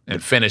 I mean,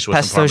 and finish with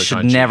some pesto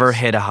Parmesan should never cheese.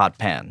 hit a hot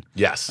pan.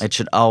 Yes. It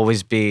should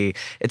always be.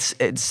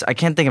 It's. I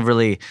can't think of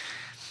really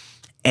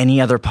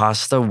any other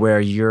pasta where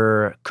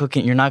you're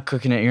cooking. You're not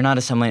cooking it. You're not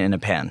assembling it in a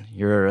pan.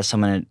 You're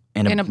assembling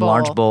it in a bowl.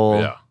 large bowl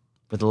Yeah.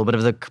 with a little bit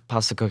of the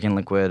pasta cooking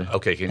liquid.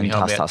 Okay, can and you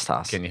help me?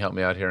 toss. Can you help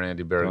me out here,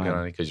 Andy ahead.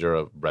 Berrigan? Because you're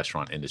a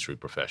restaurant industry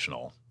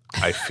professional.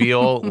 I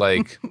feel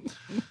like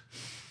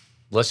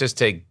let's just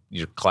take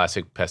your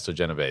classic pesto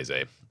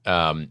Genovese.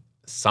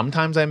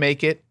 Sometimes I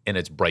make it and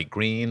it's bright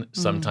green.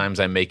 Sometimes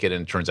I make it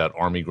and it turns out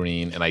army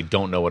green, and I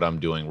don't know what I'm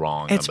doing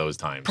wrong It's on those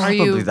times. Are Probably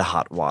you- the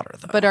hot water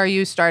though. But are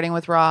you starting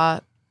with raw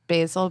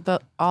basil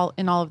all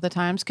of the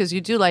times? Because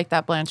you do like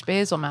that blanched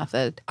basil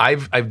method.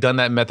 I've done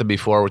that method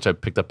before, which I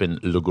picked up in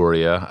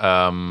Liguria.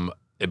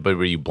 But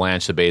where you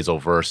blanch the basil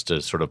first to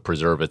sort of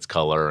preserve its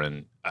color,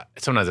 and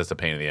sometimes that's a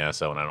pain in the ass.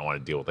 So, and I don't want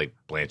to deal with like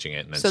blanching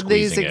it and then So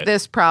squeezing it.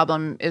 this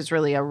problem is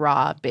really a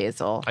raw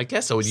basil. I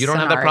guess so. You don't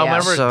have that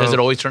problem scenario. ever? So- Does it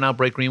always turn out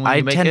bright green when I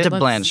you make tend it? to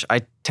blanch.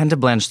 I tend to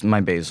blanch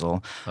my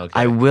basil. Okay.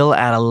 I will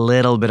add a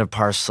little bit of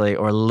parsley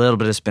or a little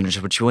bit of spinach,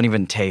 which you won't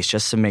even taste,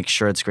 just to make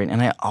sure it's green.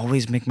 And I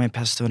always make my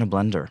pesto in a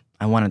blender.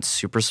 I want it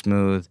super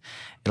smooth.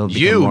 It'll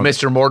become You, more-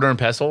 Mr. Mortar and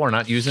Pestle, are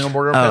not using a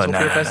mortar and Oh, pestle no,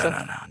 for your no, pesto?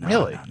 no,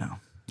 Really? no.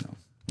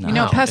 You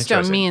know, Oh, pesto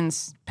interesting.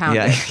 means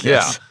pounded.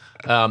 Yeah.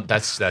 Yeah.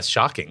 That's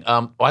shocking.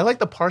 Well, I like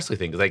the parsley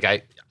thing because like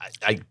I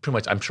pretty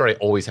much I'm sure I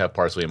always have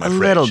parsley in my A fridge.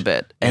 little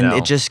bit. you And know?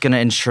 it's just going to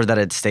ensure that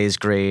it stays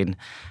green.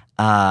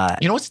 You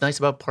know what's nice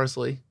about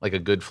parsley? Like a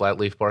good flat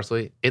leaf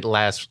parsley, it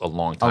lasts a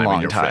long time in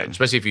long your time. fridge,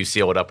 especially if you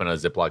seal it up in a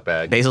Ziploc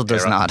bag. Basil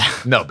does Tear up.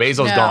 not. No,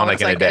 basil's No, gone like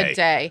it's in a day. a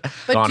day.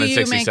 But Gone do in you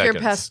 60 make your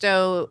seconds.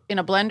 pesto in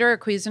a blender or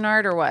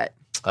Cuisinart or what?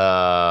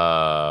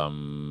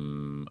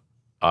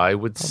 I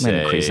would Probably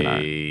in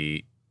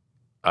say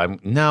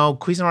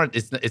Cuisinart.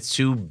 It's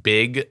too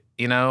big,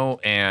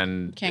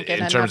 and Can't get in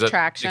enough terms of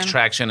traction.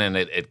 extraction, and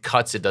it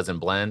cuts. It doesn't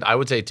blend. I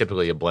would say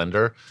typically a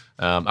blender.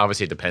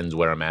 Obviously, it depends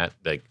where I'm at.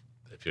 Like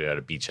if you're at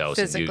a beach house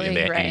and Physically,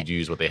 you right. need to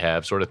use what they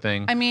have, sort of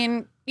thing. I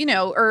mean,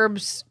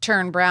 herbs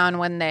turn brown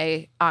when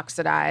they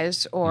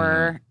oxidize,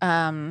 or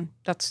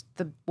that's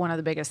one of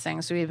the biggest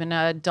things. So even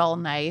a dull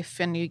knife,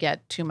 and you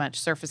get too much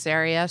surface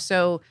area.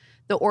 So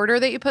the order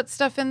that you put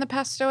stuff in the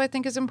pesto, I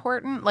think, is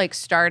important. Like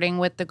starting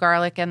with the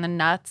garlic and the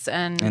nuts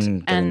and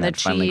getting the that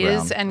finely cheese,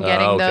 ground. and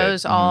getting okay.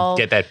 those all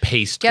Get that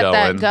paste get going.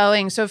 that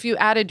going. So if you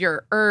added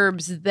your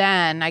herbs,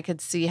 then I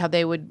could see how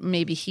they would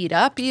maybe heat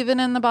up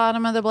even in the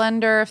bottom of the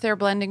blender if they're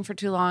blending for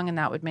too long, and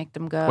that would make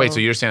them go. Wait, so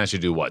you're saying I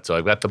should do what? So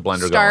I've got the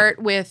blender Start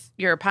with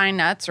your pine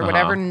nuts or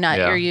whatever nut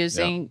Yeah, you're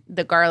using,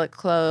 the garlic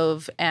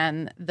clove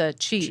and the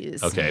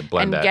cheese. Okay,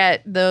 blend and that.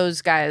 get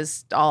those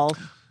guys all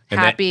And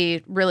then-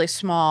 happy, really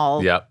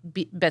small, Yep.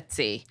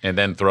 bitsy. and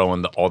then throw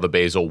in all the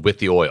basil with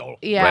the oil,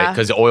 Yeah. right?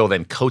 Because the oil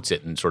then coats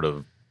it and sort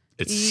of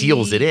it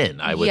seals it in.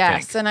 I would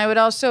yes, think. and I would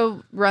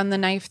also run the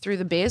knife through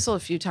the basil a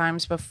few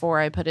times before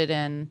I put it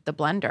in the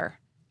blender,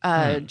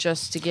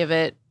 just to give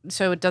it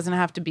so it doesn't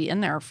have to be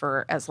in there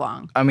for as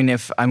long. I mean,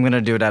 if I'm going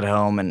to do it at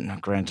home, and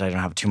granted, I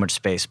don't have too much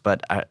space,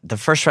 but the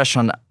first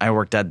restaurant I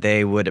worked at,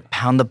 they would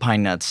pound the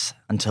pine nuts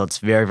until it's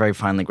very, very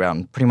finely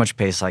ground, pretty much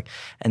paste-like,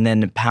 and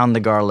then pound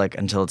the garlic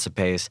until it's a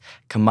paste.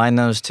 Combine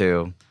those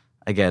two.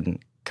 Again,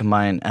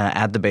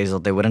 add the basil.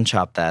 They wouldn't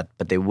chop that,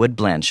 but they would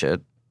blanch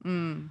it.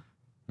 And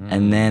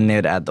then they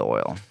would add the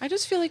oil. I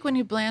just feel like when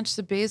you blanch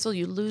the basil,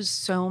 you lose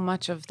so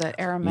much of the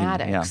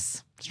aromatics. Yeah,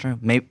 it's true.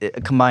 Maybe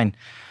combine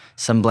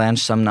some blanch,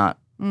 some not.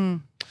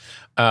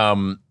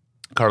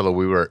 Carla,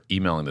 we were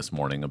emailing this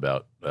morning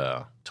about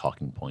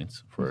talking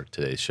points for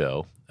today's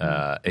show,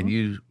 and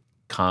you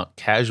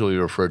casually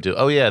referred to,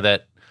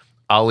 that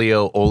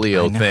aglio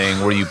olio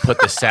thing where you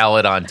put the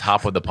salad on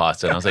top of the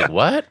pasta, and I was like,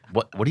 what?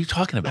 What are you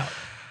talking about?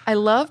 I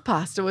love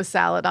pasta with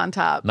salad on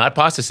top. Not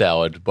pasta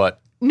salad, but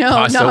No,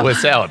 pasta no. with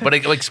salad. But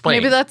explain.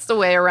 Maybe that's the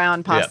way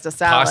around pasta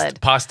salad.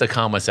 Pasta,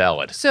 comma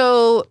salad.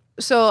 So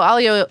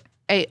aglio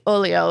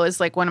olio is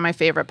like one of my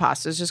favorite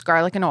pastas, just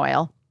garlic and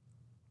oil.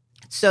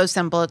 It's so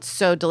simple. It's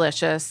so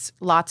delicious.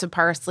 Lots of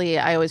parsley.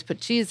 I always put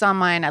cheese on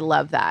mine. I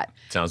love that.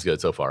 Sounds good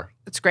so far.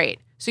 It's great.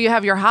 So you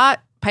have your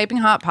piping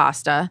hot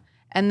pasta,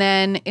 and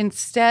then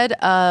instead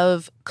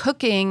of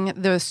cooking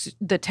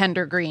the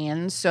tender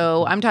greens,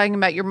 so I'm talking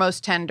about your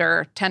most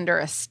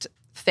tenderest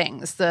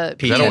things. The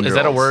Is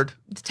that a word?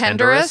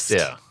 Tenderest?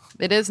 Yeah.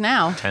 It is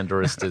now.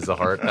 Tenderest is the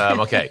heart.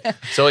 Okay.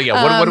 So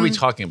what are we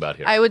talking about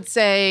here? I would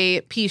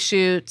say pea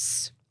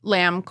shoots,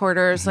 lamb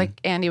quarters,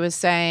 like Andy was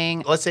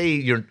saying. Let's say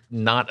you're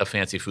not a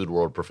fancy food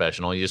world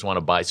professional. You just want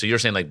to buy. So you're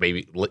saying like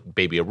baby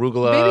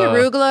arugula.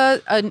 Baby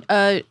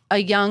arugula, a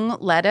young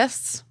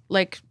lettuce.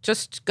 Like,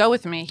 just go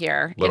with me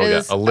here. Little, it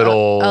is a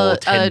little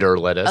tender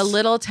lettuce. A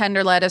little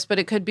tender lettuce, but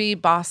it could be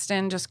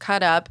Boston, just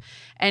cut up.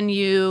 And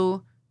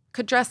you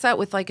could dress that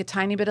with like a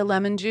tiny bit of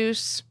lemon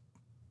juice.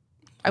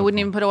 I wouldn't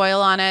even put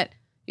oil on it.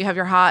 You have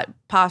your hot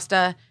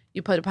pasta.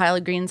 You put a pile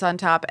of greens on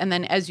top, and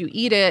then as you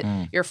eat it,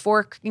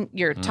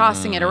 you're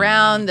tossing it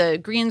around. The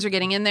greens are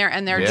getting in there,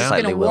 and they're just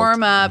going to Slightly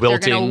warm up. They're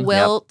going Wilting. to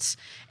wilt,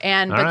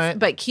 and All right.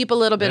 but keep a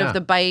little bit Yeah. of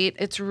the bite.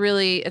 It's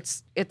really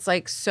it's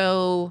like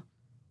so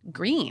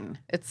green.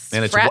 It's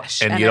and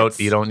fresh, and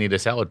you don't need a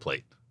salad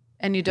plate.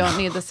 and you don't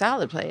need the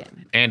salad plate.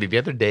 Andy, the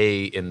other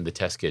day in the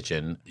test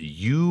kitchen,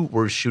 you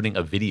were shooting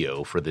a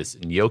video for this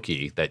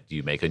gnocchi that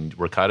you make, a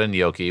ricotta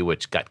gnocchi,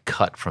 which got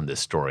cut from this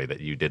story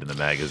that you did in the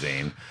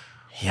magazine.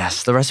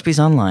 Yes, the recipe's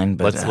online,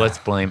 but Let's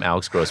blame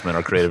Alex Grossman,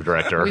 our creative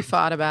director. We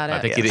fought about it. I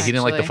think he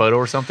didn't like the actually. photo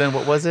or something.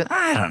 What was it?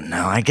 I don't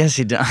know. I guess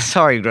he did.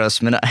 Sorry,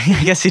 Grossman.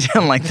 I guess he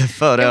didn't like the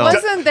photo. It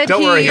wasn't that Don't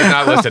he. worry, he's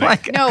not listening.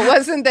 No, it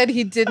wasn't that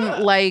he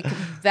didn't like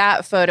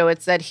that photo.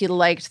 It's that he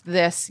liked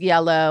this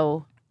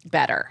yellow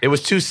better. It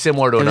was too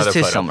similar to was another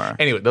too photo. similar.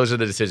 Anyway, those are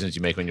the decisions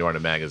you make when you're on a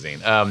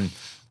magazine.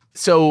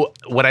 So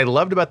what I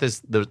loved about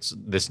this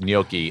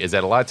gnocchi is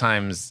that a lot of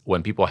times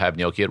when people have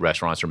gnocchi at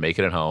restaurants or make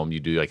it at home, you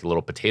do like a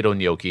little potato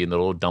gnocchi and the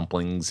little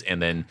dumplings,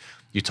 and then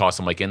you toss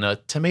them like in a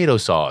tomato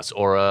sauce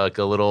or like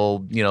a little,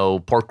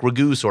 pork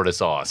ragu sort of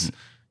sauce.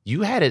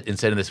 You had it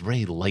instead of this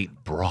very light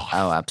broth.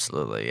 Oh,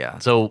 absolutely, yeah.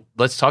 So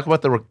let's talk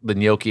about the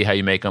gnocchi, how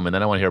you make them, and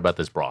then I want to hear about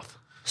this broth.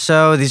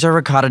 So these are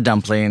ricotta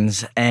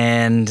dumplings,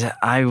 and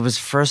I was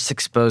first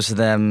exposed to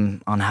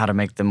them on how to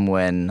make them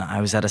when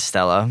I was at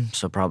Estella,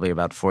 so probably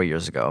about 4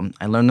 years ago.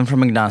 I learned them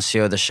from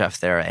Ignacio, the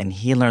chef there, and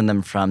he learned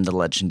them from the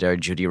legendary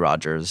Judy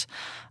Rogers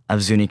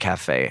of Zuni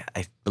Cafe.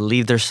 I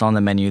believe they're still on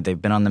the menu.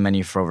 They've been on the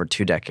menu for over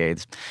 2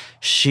 decades.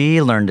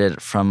 She learned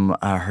it from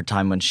her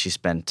time when she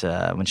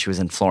was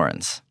in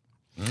Florence.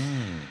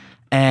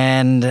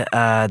 And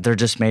they're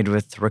just made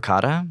with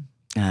ricotta,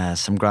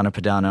 some grana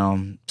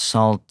padano,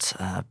 salt,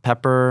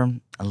 pepper,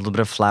 a little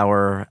bit of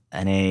flour,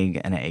 an egg,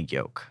 and an egg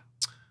yolk.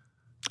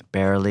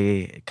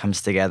 Barely it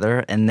comes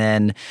together. And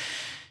then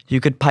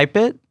you could pipe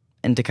it,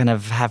 into kind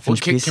of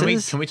half-inch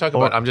pieces. Can we talk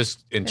about? I'm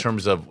just in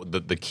terms of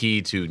the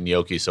key to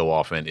gnocchi so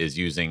often is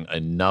using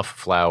enough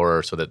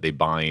flour so that they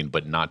bind,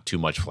 but not too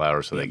much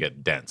flour so they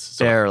get dense.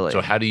 So, Barely.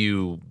 So how do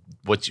you?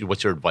 What's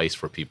your advice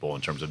for people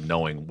in terms of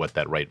knowing what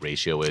that right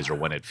ratio is or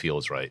when it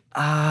feels right?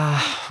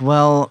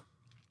 Well,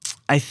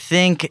 I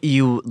think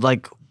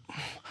when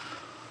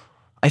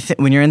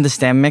you're in the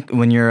stand mix,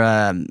 when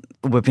you're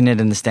whipping it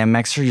in the stand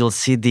mixer, you'll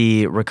see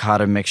the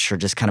ricotta mixture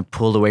just kind of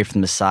pulled away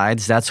from the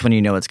sides. That's when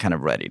you know it's kind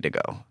of ready to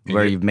go,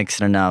 where you've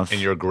mixed it enough.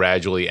 And you're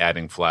gradually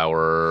adding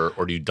flour,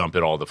 or do you dump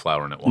it all the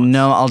flour in at once?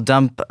 No,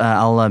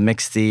 I'll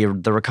mix the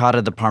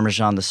ricotta, the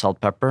Parmesan, the salt,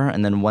 pepper,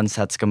 and then once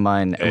that's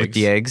combined with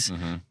the eggs,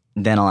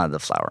 then I'll add the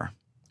flour.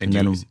 And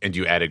do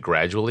you add it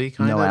gradually?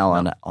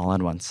 All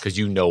at once. Because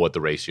you know what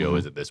the ratio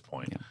is at this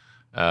point. Yeah.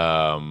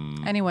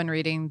 Anyone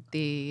reading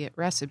the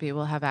recipe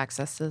will have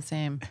access to the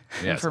same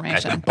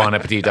information. At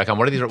bonappetit.com.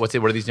 What are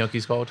these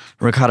gnocchis called?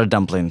 Ricotta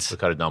dumplings.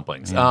 Ricotta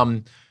dumplings. Yeah.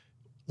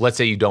 Let's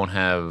say you don't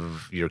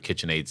have your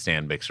KitchenAid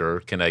stand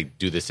mixer. Can I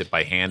do this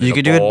by hand? You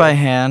could do it by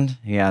hand.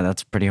 Yeah,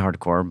 that's pretty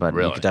hardcore, but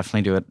you could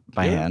definitely do it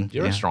by hand.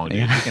 You're a strong dude.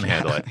 Yeah. You can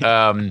handle it.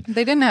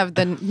 They didn't have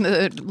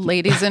the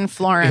ladies in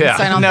Florence. Yeah.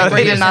 I don't No, think they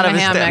we're did using not the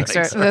have a hand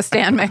stand mixer, the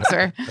stand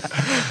mixer.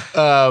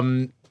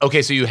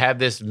 Okay, so you have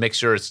this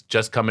mixture. It's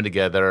just coming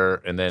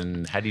together, and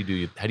then how do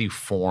you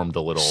form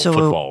the little So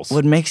footballs?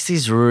 what makes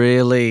these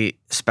really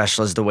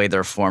special is the way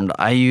they're formed.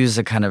 I use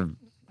a kind of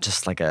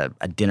just like a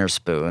dinner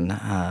spoon,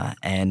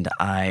 and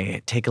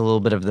I take a little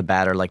bit of the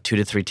batter, like 2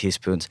 to 3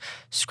 teaspoons,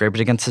 scrape it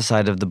against the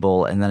side of the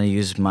bowl, and then I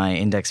use my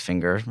index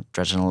finger,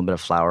 dredge in a little bit of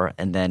flour,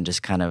 and then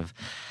just kind of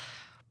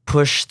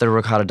push the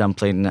ricotta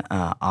dumpling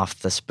off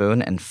the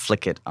spoon and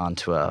flick it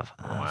onto a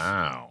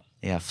wow.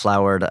 Yeah,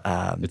 floured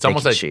It's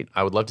almost like sheet.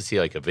 I would love to see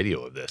like a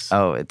video of this.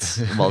 Oh, it's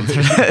in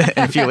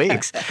a few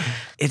weeks.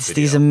 It's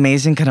these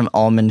amazing kind of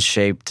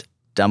almond-shaped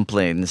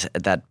dumplings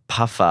that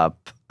puff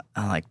up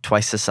like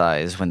twice the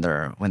size when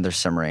they're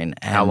simmering.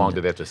 And, How long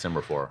do they have to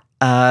simmer for?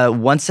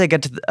 Once they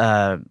get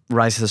to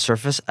rise to the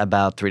surface,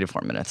 about 3 to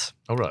 4 minutes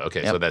Oh, right.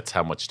 Okay, so that's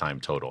how much time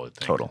total. I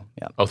think. total.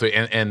 Yeah. Oh,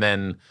 and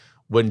then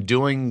when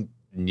doing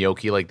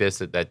gnocchi like this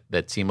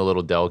that seem a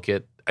little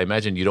delicate, I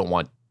imagine you don't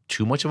want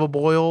too much of a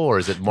boil, or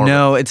is it more?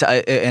 No, it's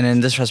and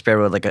in this recipe, I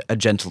wrote like a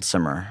gentle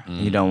simmer.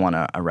 You don't want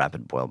a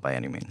rapid boil by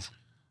any means.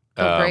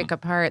 They'll break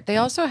apart. They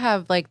also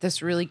have like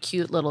this really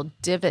cute little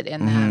divot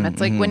in them.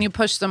 It's like when you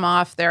push them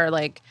off, they're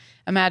like,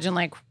 imagine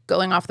like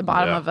going off the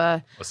bottom of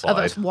a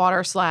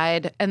water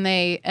slide, and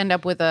they end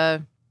up with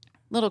a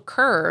little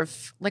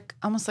curve, like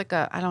almost like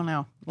a, I don't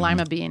know,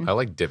 lima bean. I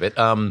like divot.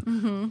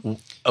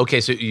 Okay,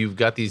 so you've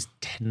got these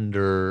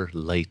tender,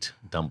 light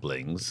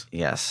dumplings.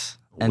 Yes.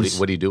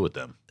 What do you do with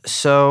them?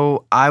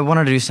 So I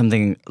wanted to do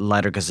something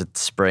lighter because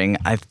it's spring.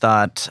 I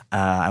thought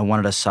I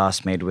wanted a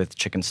sauce made with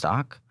chicken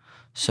stock.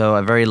 So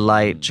a very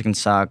light chicken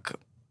stock,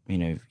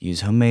 use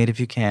homemade if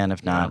you can.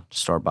 If not,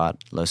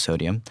 store-bought, low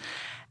sodium.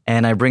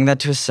 And I bring that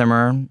to a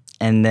simmer,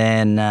 and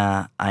then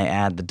I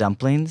add the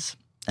dumplings,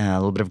 a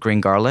little bit of green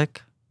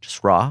garlic,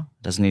 just raw.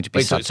 Doesn't need to be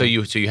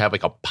sauteed. So you have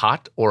like a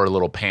pot or a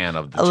little pan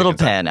of the a little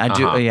chicken pan.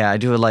 stock? I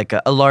do like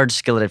a large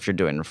skillet if you're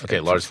doing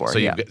large. For,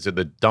 so so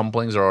the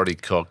dumplings are already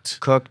cooked.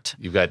 Cooked.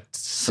 You've got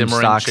simmering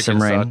stock, chicken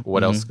simmering. stock.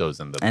 What else goes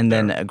in And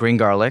there? then green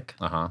garlic,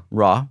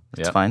 raw.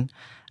 It's fine.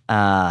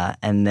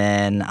 And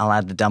then I'll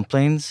add the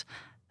dumplings,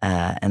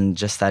 and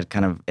just that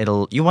kind of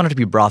you want it to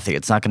be brothy.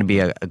 It's not going to be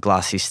a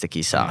glossy,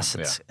 sticky sauce.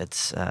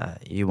 It's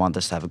you want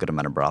this to have a good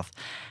amount of broth.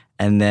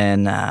 And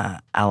then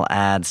I'll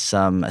add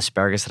some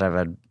asparagus that I've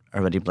had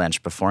already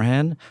blanched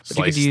beforehand. But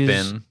Sliced you could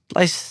use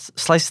thin.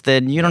 Sliced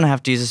thin. You don't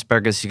have to use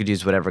asparagus. You could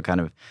use whatever kind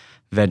of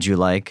veg you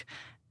like.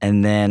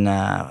 And then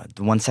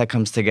once that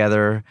comes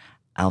together,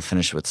 I'll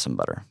finish it with some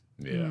butter.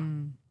 Yeah.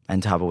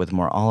 And top it with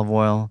more olive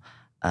oil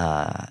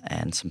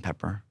and some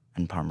pepper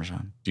and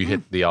Parmesan. Do you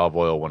hit the olive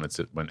oil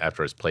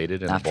after it's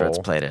plated in a bowl? After it's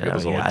plated. You get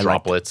those little I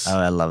droplets.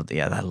 I love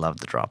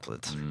the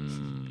droplets.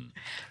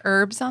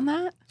 Herbs on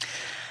that?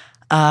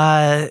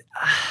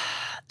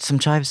 Some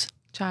chives.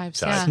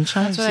 Chives, Yeah. yeah.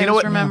 That's what I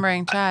was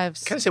remembering,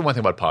 chives. Can I say one thing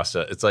about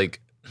pasta? It's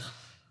like,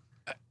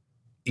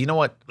 you know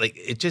what? Like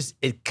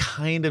it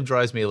kind of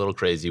drives me a little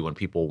crazy when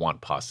people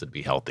want pasta to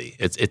be healthy.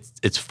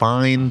 It's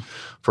fine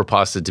for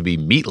pasta to be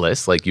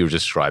meatless, like you were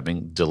just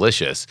describing,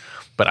 delicious.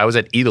 But I was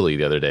at Italy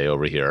the other day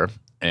over here,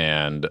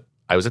 and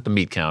I was at the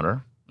meat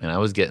counter, and I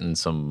was getting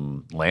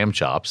some lamb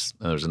chops,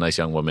 and there was a nice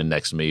young woman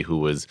next to me who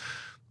was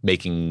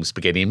making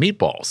spaghetti and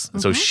meatballs.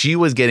 And so she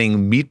was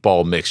getting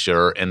meatball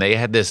mixture, and they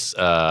had this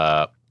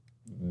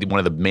one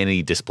of the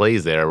many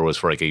displays there was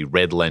for like a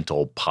red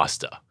lentil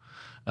pasta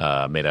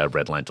made out of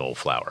red lentil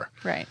flour.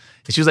 Right.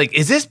 And she was like,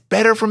 is this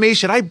better for me?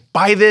 Should I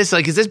buy this?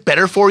 Like, is this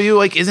better for you?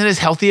 Like, isn't this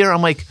healthier?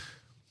 I'm like,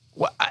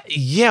 well,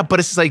 yeah, but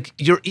it's like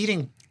you're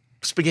eating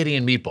spaghetti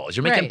and meatballs.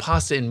 You're making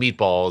pasta and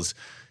meatballs.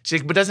 She's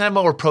like, but doesn't it have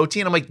more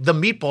protein? I'm like, the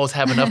meatballs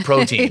have enough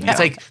protein. It's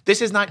like,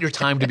 this is not your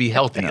time to be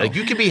healthy. Like,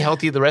 you can be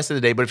healthy the rest of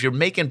the day, but if you're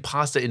making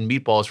pasta and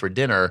meatballs for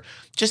dinner,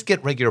 just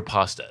get regular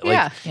pasta. Like,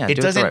 Yeah, it do it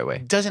the doesn't right way.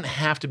 doesn't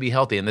have to be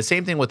healthy. And the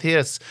same thing with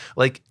this,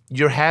 like,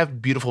 you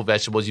have beautiful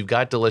vegetables, you've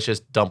got delicious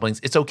dumplings.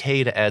 It's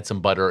okay to add some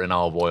butter and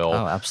olive oil.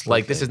 Oh,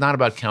 absolutely. Like, this is not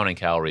about counting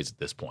calories at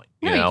this point.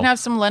 No, you you know? can have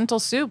some lentil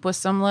soup with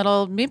some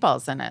little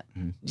meatballs in it.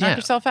 Knock Yeah.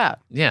 yourself out.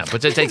 Yeah,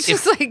 but it's It's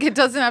just like it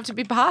doesn't have to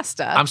be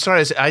pasta. I'm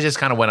sorry, I just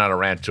kind of went on a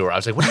rant tour. I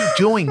was like, "What are you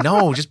doing?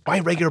 No, just buy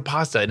regular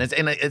pasta." And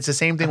it's the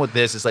same thing with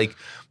this. It's like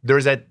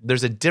there's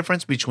a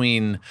difference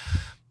between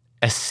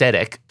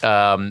aesthetic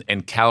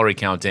and calorie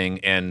counting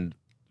and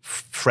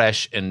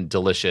fresh and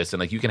delicious. And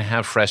like you can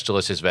have fresh,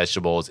 delicious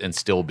vegetables and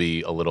still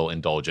be a little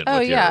indulgent. Oh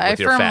with yeah, your, I with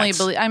your firmly fats.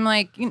 believe. I'm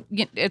like,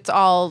 it's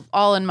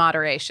all in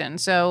moderation.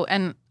 So,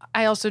 and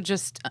I also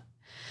just,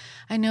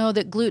 I know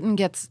that gluten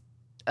gets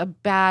a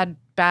bad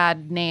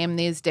name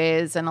these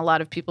days, and a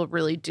lot of people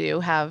really do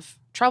have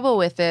trouble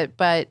with it.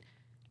 But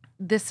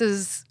this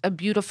is a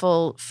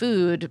beautiful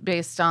food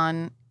based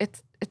on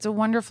it's a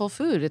wonderful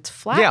food. It's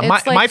flat. Yeah,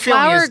 it's like my feeling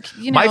flour,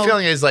 is my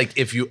feeling is like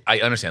if you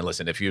I understand.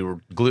 Listen, if you're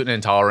gluten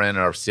intolerant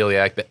or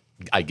celiac,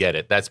 I get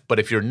it. But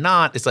if you're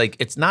not, it's like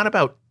it's not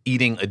about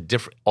eating a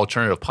different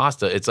alternative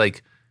pasta. It's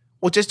like,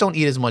 well, just don't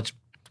eat as much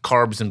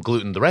carbs and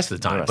gluten the rest of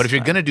the time. But if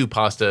you're gonna do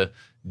pasta,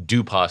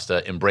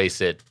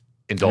 embrace it,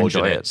 indulge in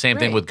Enjoy it. it. Same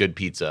thing Right. with good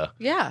pizza.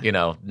 Yeah. You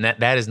know,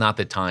 that is not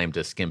the time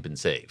to skimp and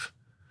save.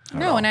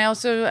 No, and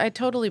I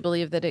totally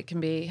believe that it can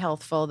be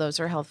healthful. Those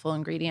are healthful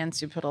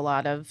ingredients. You put a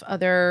lot of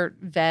other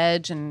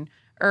veg and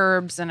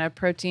herbs and a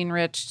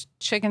protein-rich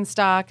chicken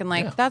stock, and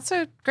that's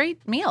a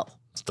great meal.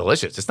 It's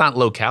delicious. It's not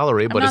low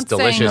calorie, but I'm it's not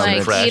delicious saying and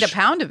like fresh. eat a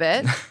pound of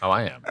it. Oh,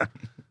 I am.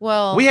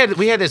 Well, We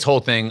had this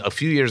whole thing a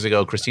few years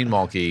ago. Christine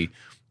Malky,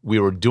 we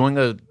were doing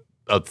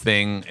a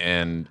thing,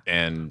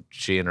 and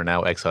she and her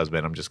now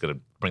ex-husband. I'm just gonna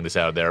bring this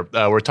out there.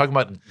 We're talking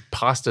about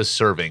pasta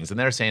servings, and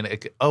they're saying,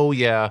 "Oh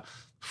yeah,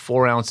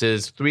 4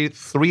 ounces, 3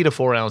 to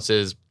 4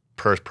 ounces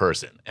per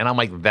person." And I'm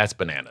like, "That's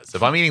bananas."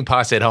 If I'm eating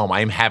pasta at home,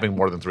 I'm having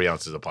more than 3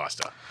 ounces of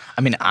pasta.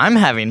 I mean, I'm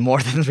having more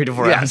than 3 to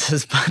 4 Yeah.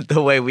 ounces, but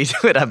the way we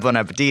do it at Bon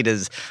Appetit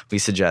is we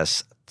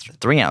suggest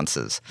 3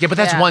 ounces. Yeah, but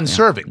that's Yeah. one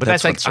serving. But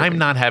That's that's like one I'm serving.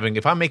 not having.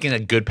 If I'm making a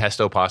good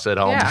pesto pasta at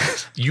home,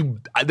 Yeah.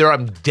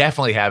 I'm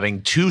definitely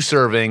having 2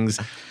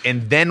 servings,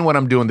 and then when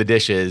I'm doing the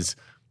dishes,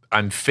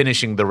 I'm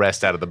finishing the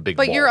rest out of the big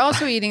bowl. but you're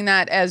also eating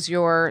that as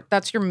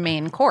that's your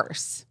main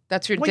course.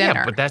 That's your Well,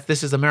 dinner. yeah, but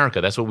this is America.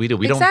 That's what we do.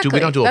 We Exactly.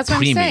 don't do a That's what I'm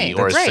primi saying.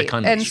 or a Right.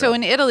 secondi. And so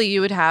in Italy, you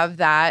would have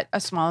a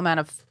small amount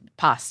of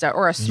pasta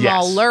or a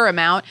smaller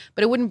amount,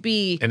 but it wouldn't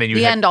be And then you'd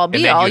the have- end all and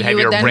be then all. you'd have You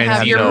your would then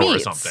have your branzino or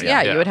meats. something.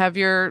 Yeah, Yeah. you would have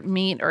your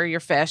meat or your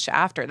fish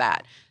after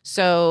that.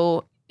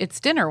 So it's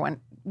dinner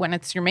when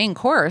it's your main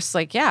course.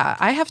 Like, yeah,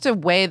 I have to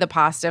weigh the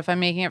pasta if I'm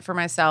making it for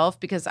myself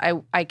because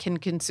I can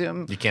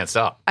consume. you can't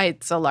stop.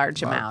 It's a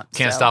large amount.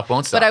 Can't stop,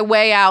 won't stop. But I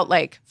weigh out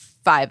like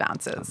 5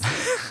 ounces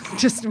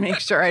just to make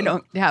sure I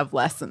don't have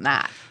less than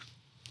that.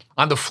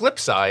 On the flip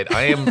side,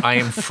 I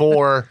am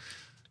for.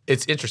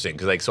 It's interesting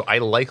because I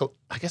like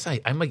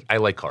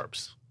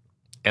carbs,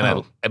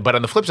 and but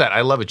on the flip side,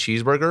 I love a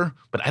cheeseburger,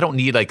 but I don't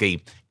need like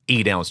a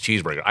 8-ounce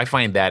cheeseburger. I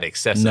find that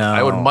excessive. No.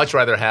 I would much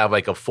rather have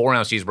like a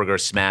 4-ounce cheeseburger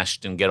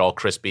smashed and get all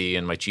crispy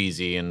and my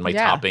cheesy and my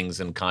Yeah. toppings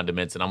and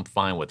condiments, and I'm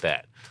fine with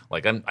that.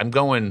 Like I'm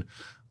going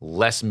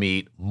less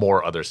meat,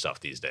 more other stuff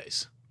these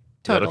days.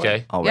 Totally. Is that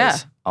okay? Always. Yeah,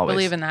 Always.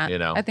 believe in that. You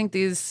know. I think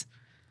these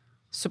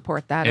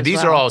support that. And as these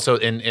well. are also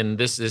and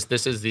this is the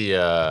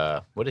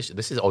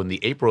this is in the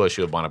April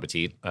issue of Bon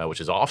Appetit,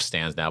 which is off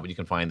stands now, but you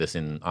can find this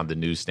on the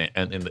newsstand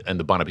and in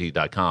the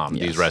bonappetit.com,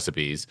 these Yes.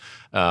 recipes.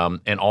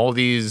 And all of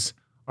these,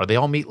 are they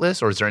all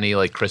meatless, or is there any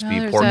like crispy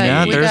No, porky? we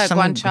got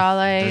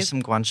guanciale. There's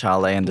some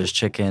guanciale and there's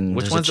chicken.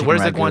 Which there's a one's chicken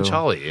where's the ragu.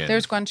 guanciale in?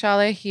 There's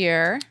guanciale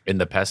here. In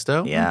the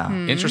pesto? Yeah.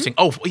 Interesting.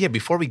 Oh yeah,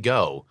 before we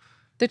go,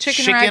 The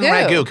chicken,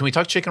 ragu. Can we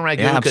talk chicken ragu?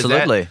 Yeah, 'Cause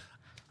absolutely.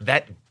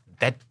 That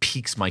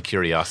piques my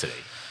curiosity.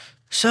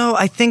 So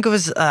I think it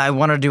was I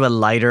wanted to do a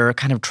lighter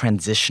kind of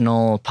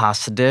transitional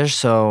pasta dish,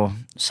 so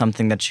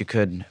something that you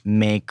could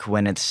make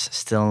when it's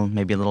still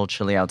maybe a little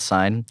chilly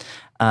outside.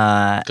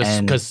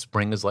 Because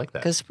spring is like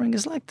that. Because spring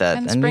is like that,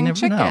 And you spring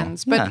never know.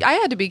 chickens. But Yeah. I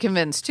had to be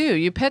convinced too.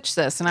 You pitched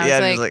this and I Yeah,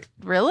 was it was like,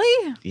 like-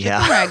 really?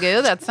 Yeah. Chicken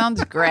ragu? That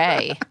sounds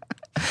gray.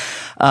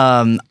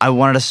 I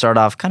wanted to start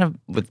off kind of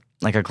with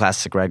like a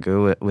classic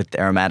ragu with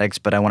aromatics,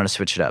 but I wanted to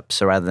switch it up.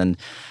 So rather than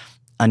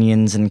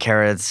onions and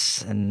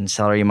carrots and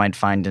celery you might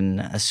find in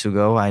a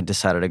sugo, I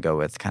decided to go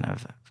with kind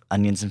of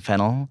onions and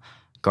fennel,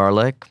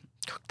 garlic,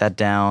 cook that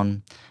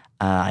down.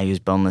 I use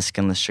boneless,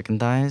 skinless chicken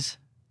thighs.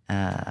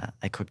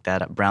 I cooked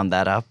that up, browned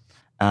that up,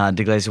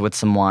 deglaze it with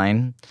some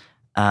wine,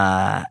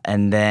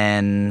 and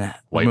then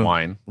White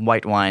wine.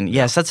 White wine.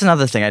 Yes, that's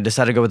another thing. I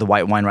decided to go with the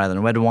white wine rather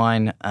than red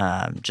wine.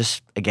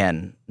 Just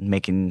again,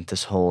 making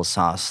this whole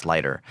sauce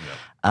lighter.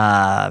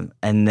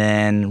 And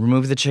then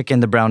remove the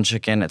chicken, the brown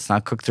chicken. It's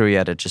not cooked through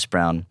yet. It's just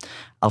brown.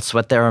 I'll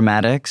sweat the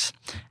aromatics,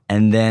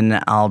 and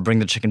then I'll bring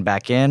the chicken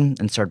back in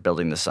and start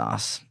building the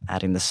sauce.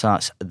 Adding the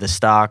sauce, the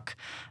stock,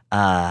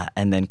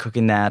 and then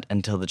cooking that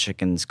until the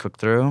chicken's cooked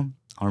through.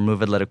 I'll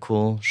remove it, let it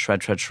cool,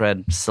 shred,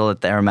 still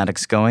let the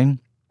aromatics going.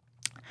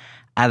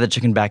 Add the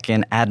chicken back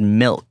in, add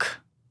milk,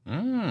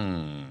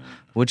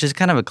 which is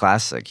kind of a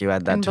classic. You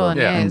add that to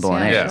in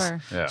bolognese. Yeah,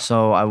 Sure. yeah.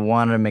 So I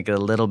wanted to make it a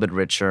little bit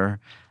richer.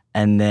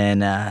 And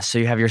then, so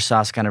you have your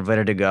sauce kind of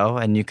ready to go,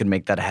 and you can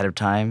make that ahead of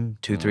time,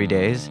 2-3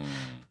 days.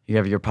 You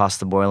have your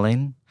pasta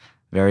boiling,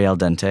 very al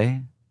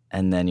dente,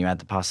 and then you add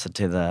the pasta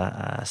to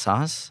the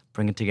sauce,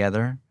 bring it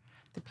together.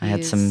 I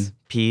had some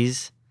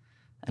peas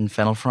and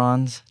fennel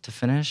fronds to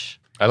finish.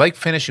 I like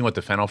finishing with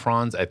the fennel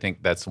fronds. I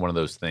think that's one of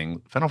those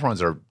things. Fennel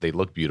fronds they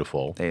look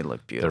beautiful. They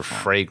look beautiful. They're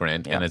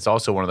fragrant. Yeah. And it's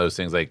also one of those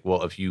things like,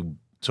 well,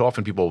 so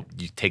often people,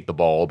 you take the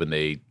bulb and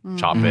they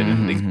chop it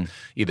and they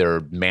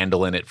either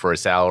mandolin it for a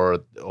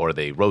salad or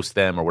they roast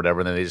them or whatever,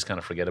 and then they just kind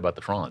of forget about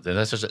the fronds. And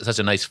that's just such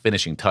a nice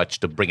finishing touch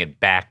to bring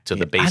it back to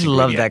the basic I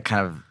love ingredient. that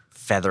kind of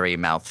feathery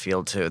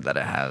mouthfeel too that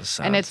it has.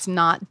 So And it's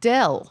not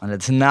dill. and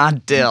it's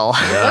not dill.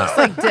 Looks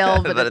like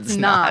dill, but, But it's it's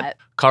not.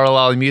 Carlo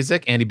Lolly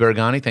Music, Andy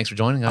Bergani, thanks for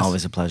joining us.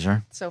 Always a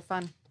pleasure. So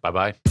fun.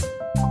 Bye-bye.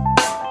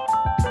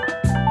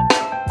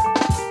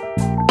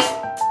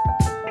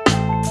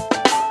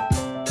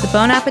 The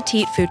Bon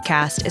Appetit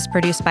Foodcast is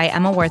produced by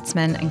Emma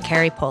Wertzman and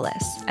Carrie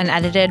Polis and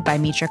edited by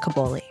Mitra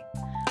Kaboli.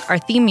 Our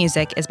theme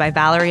music is by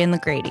Valerie and the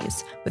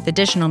Grady's, with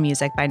additional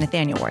music by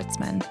Nathaniel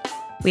Wertzman.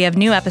 We have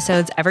new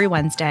episodes every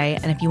Wednesday,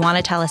 and if you want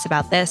to tell us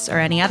about this or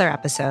any other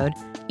episode,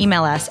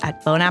 email us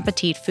at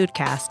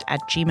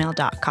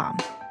bonappetitfoodcast@gmail.com.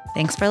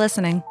 Thanks for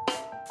listening.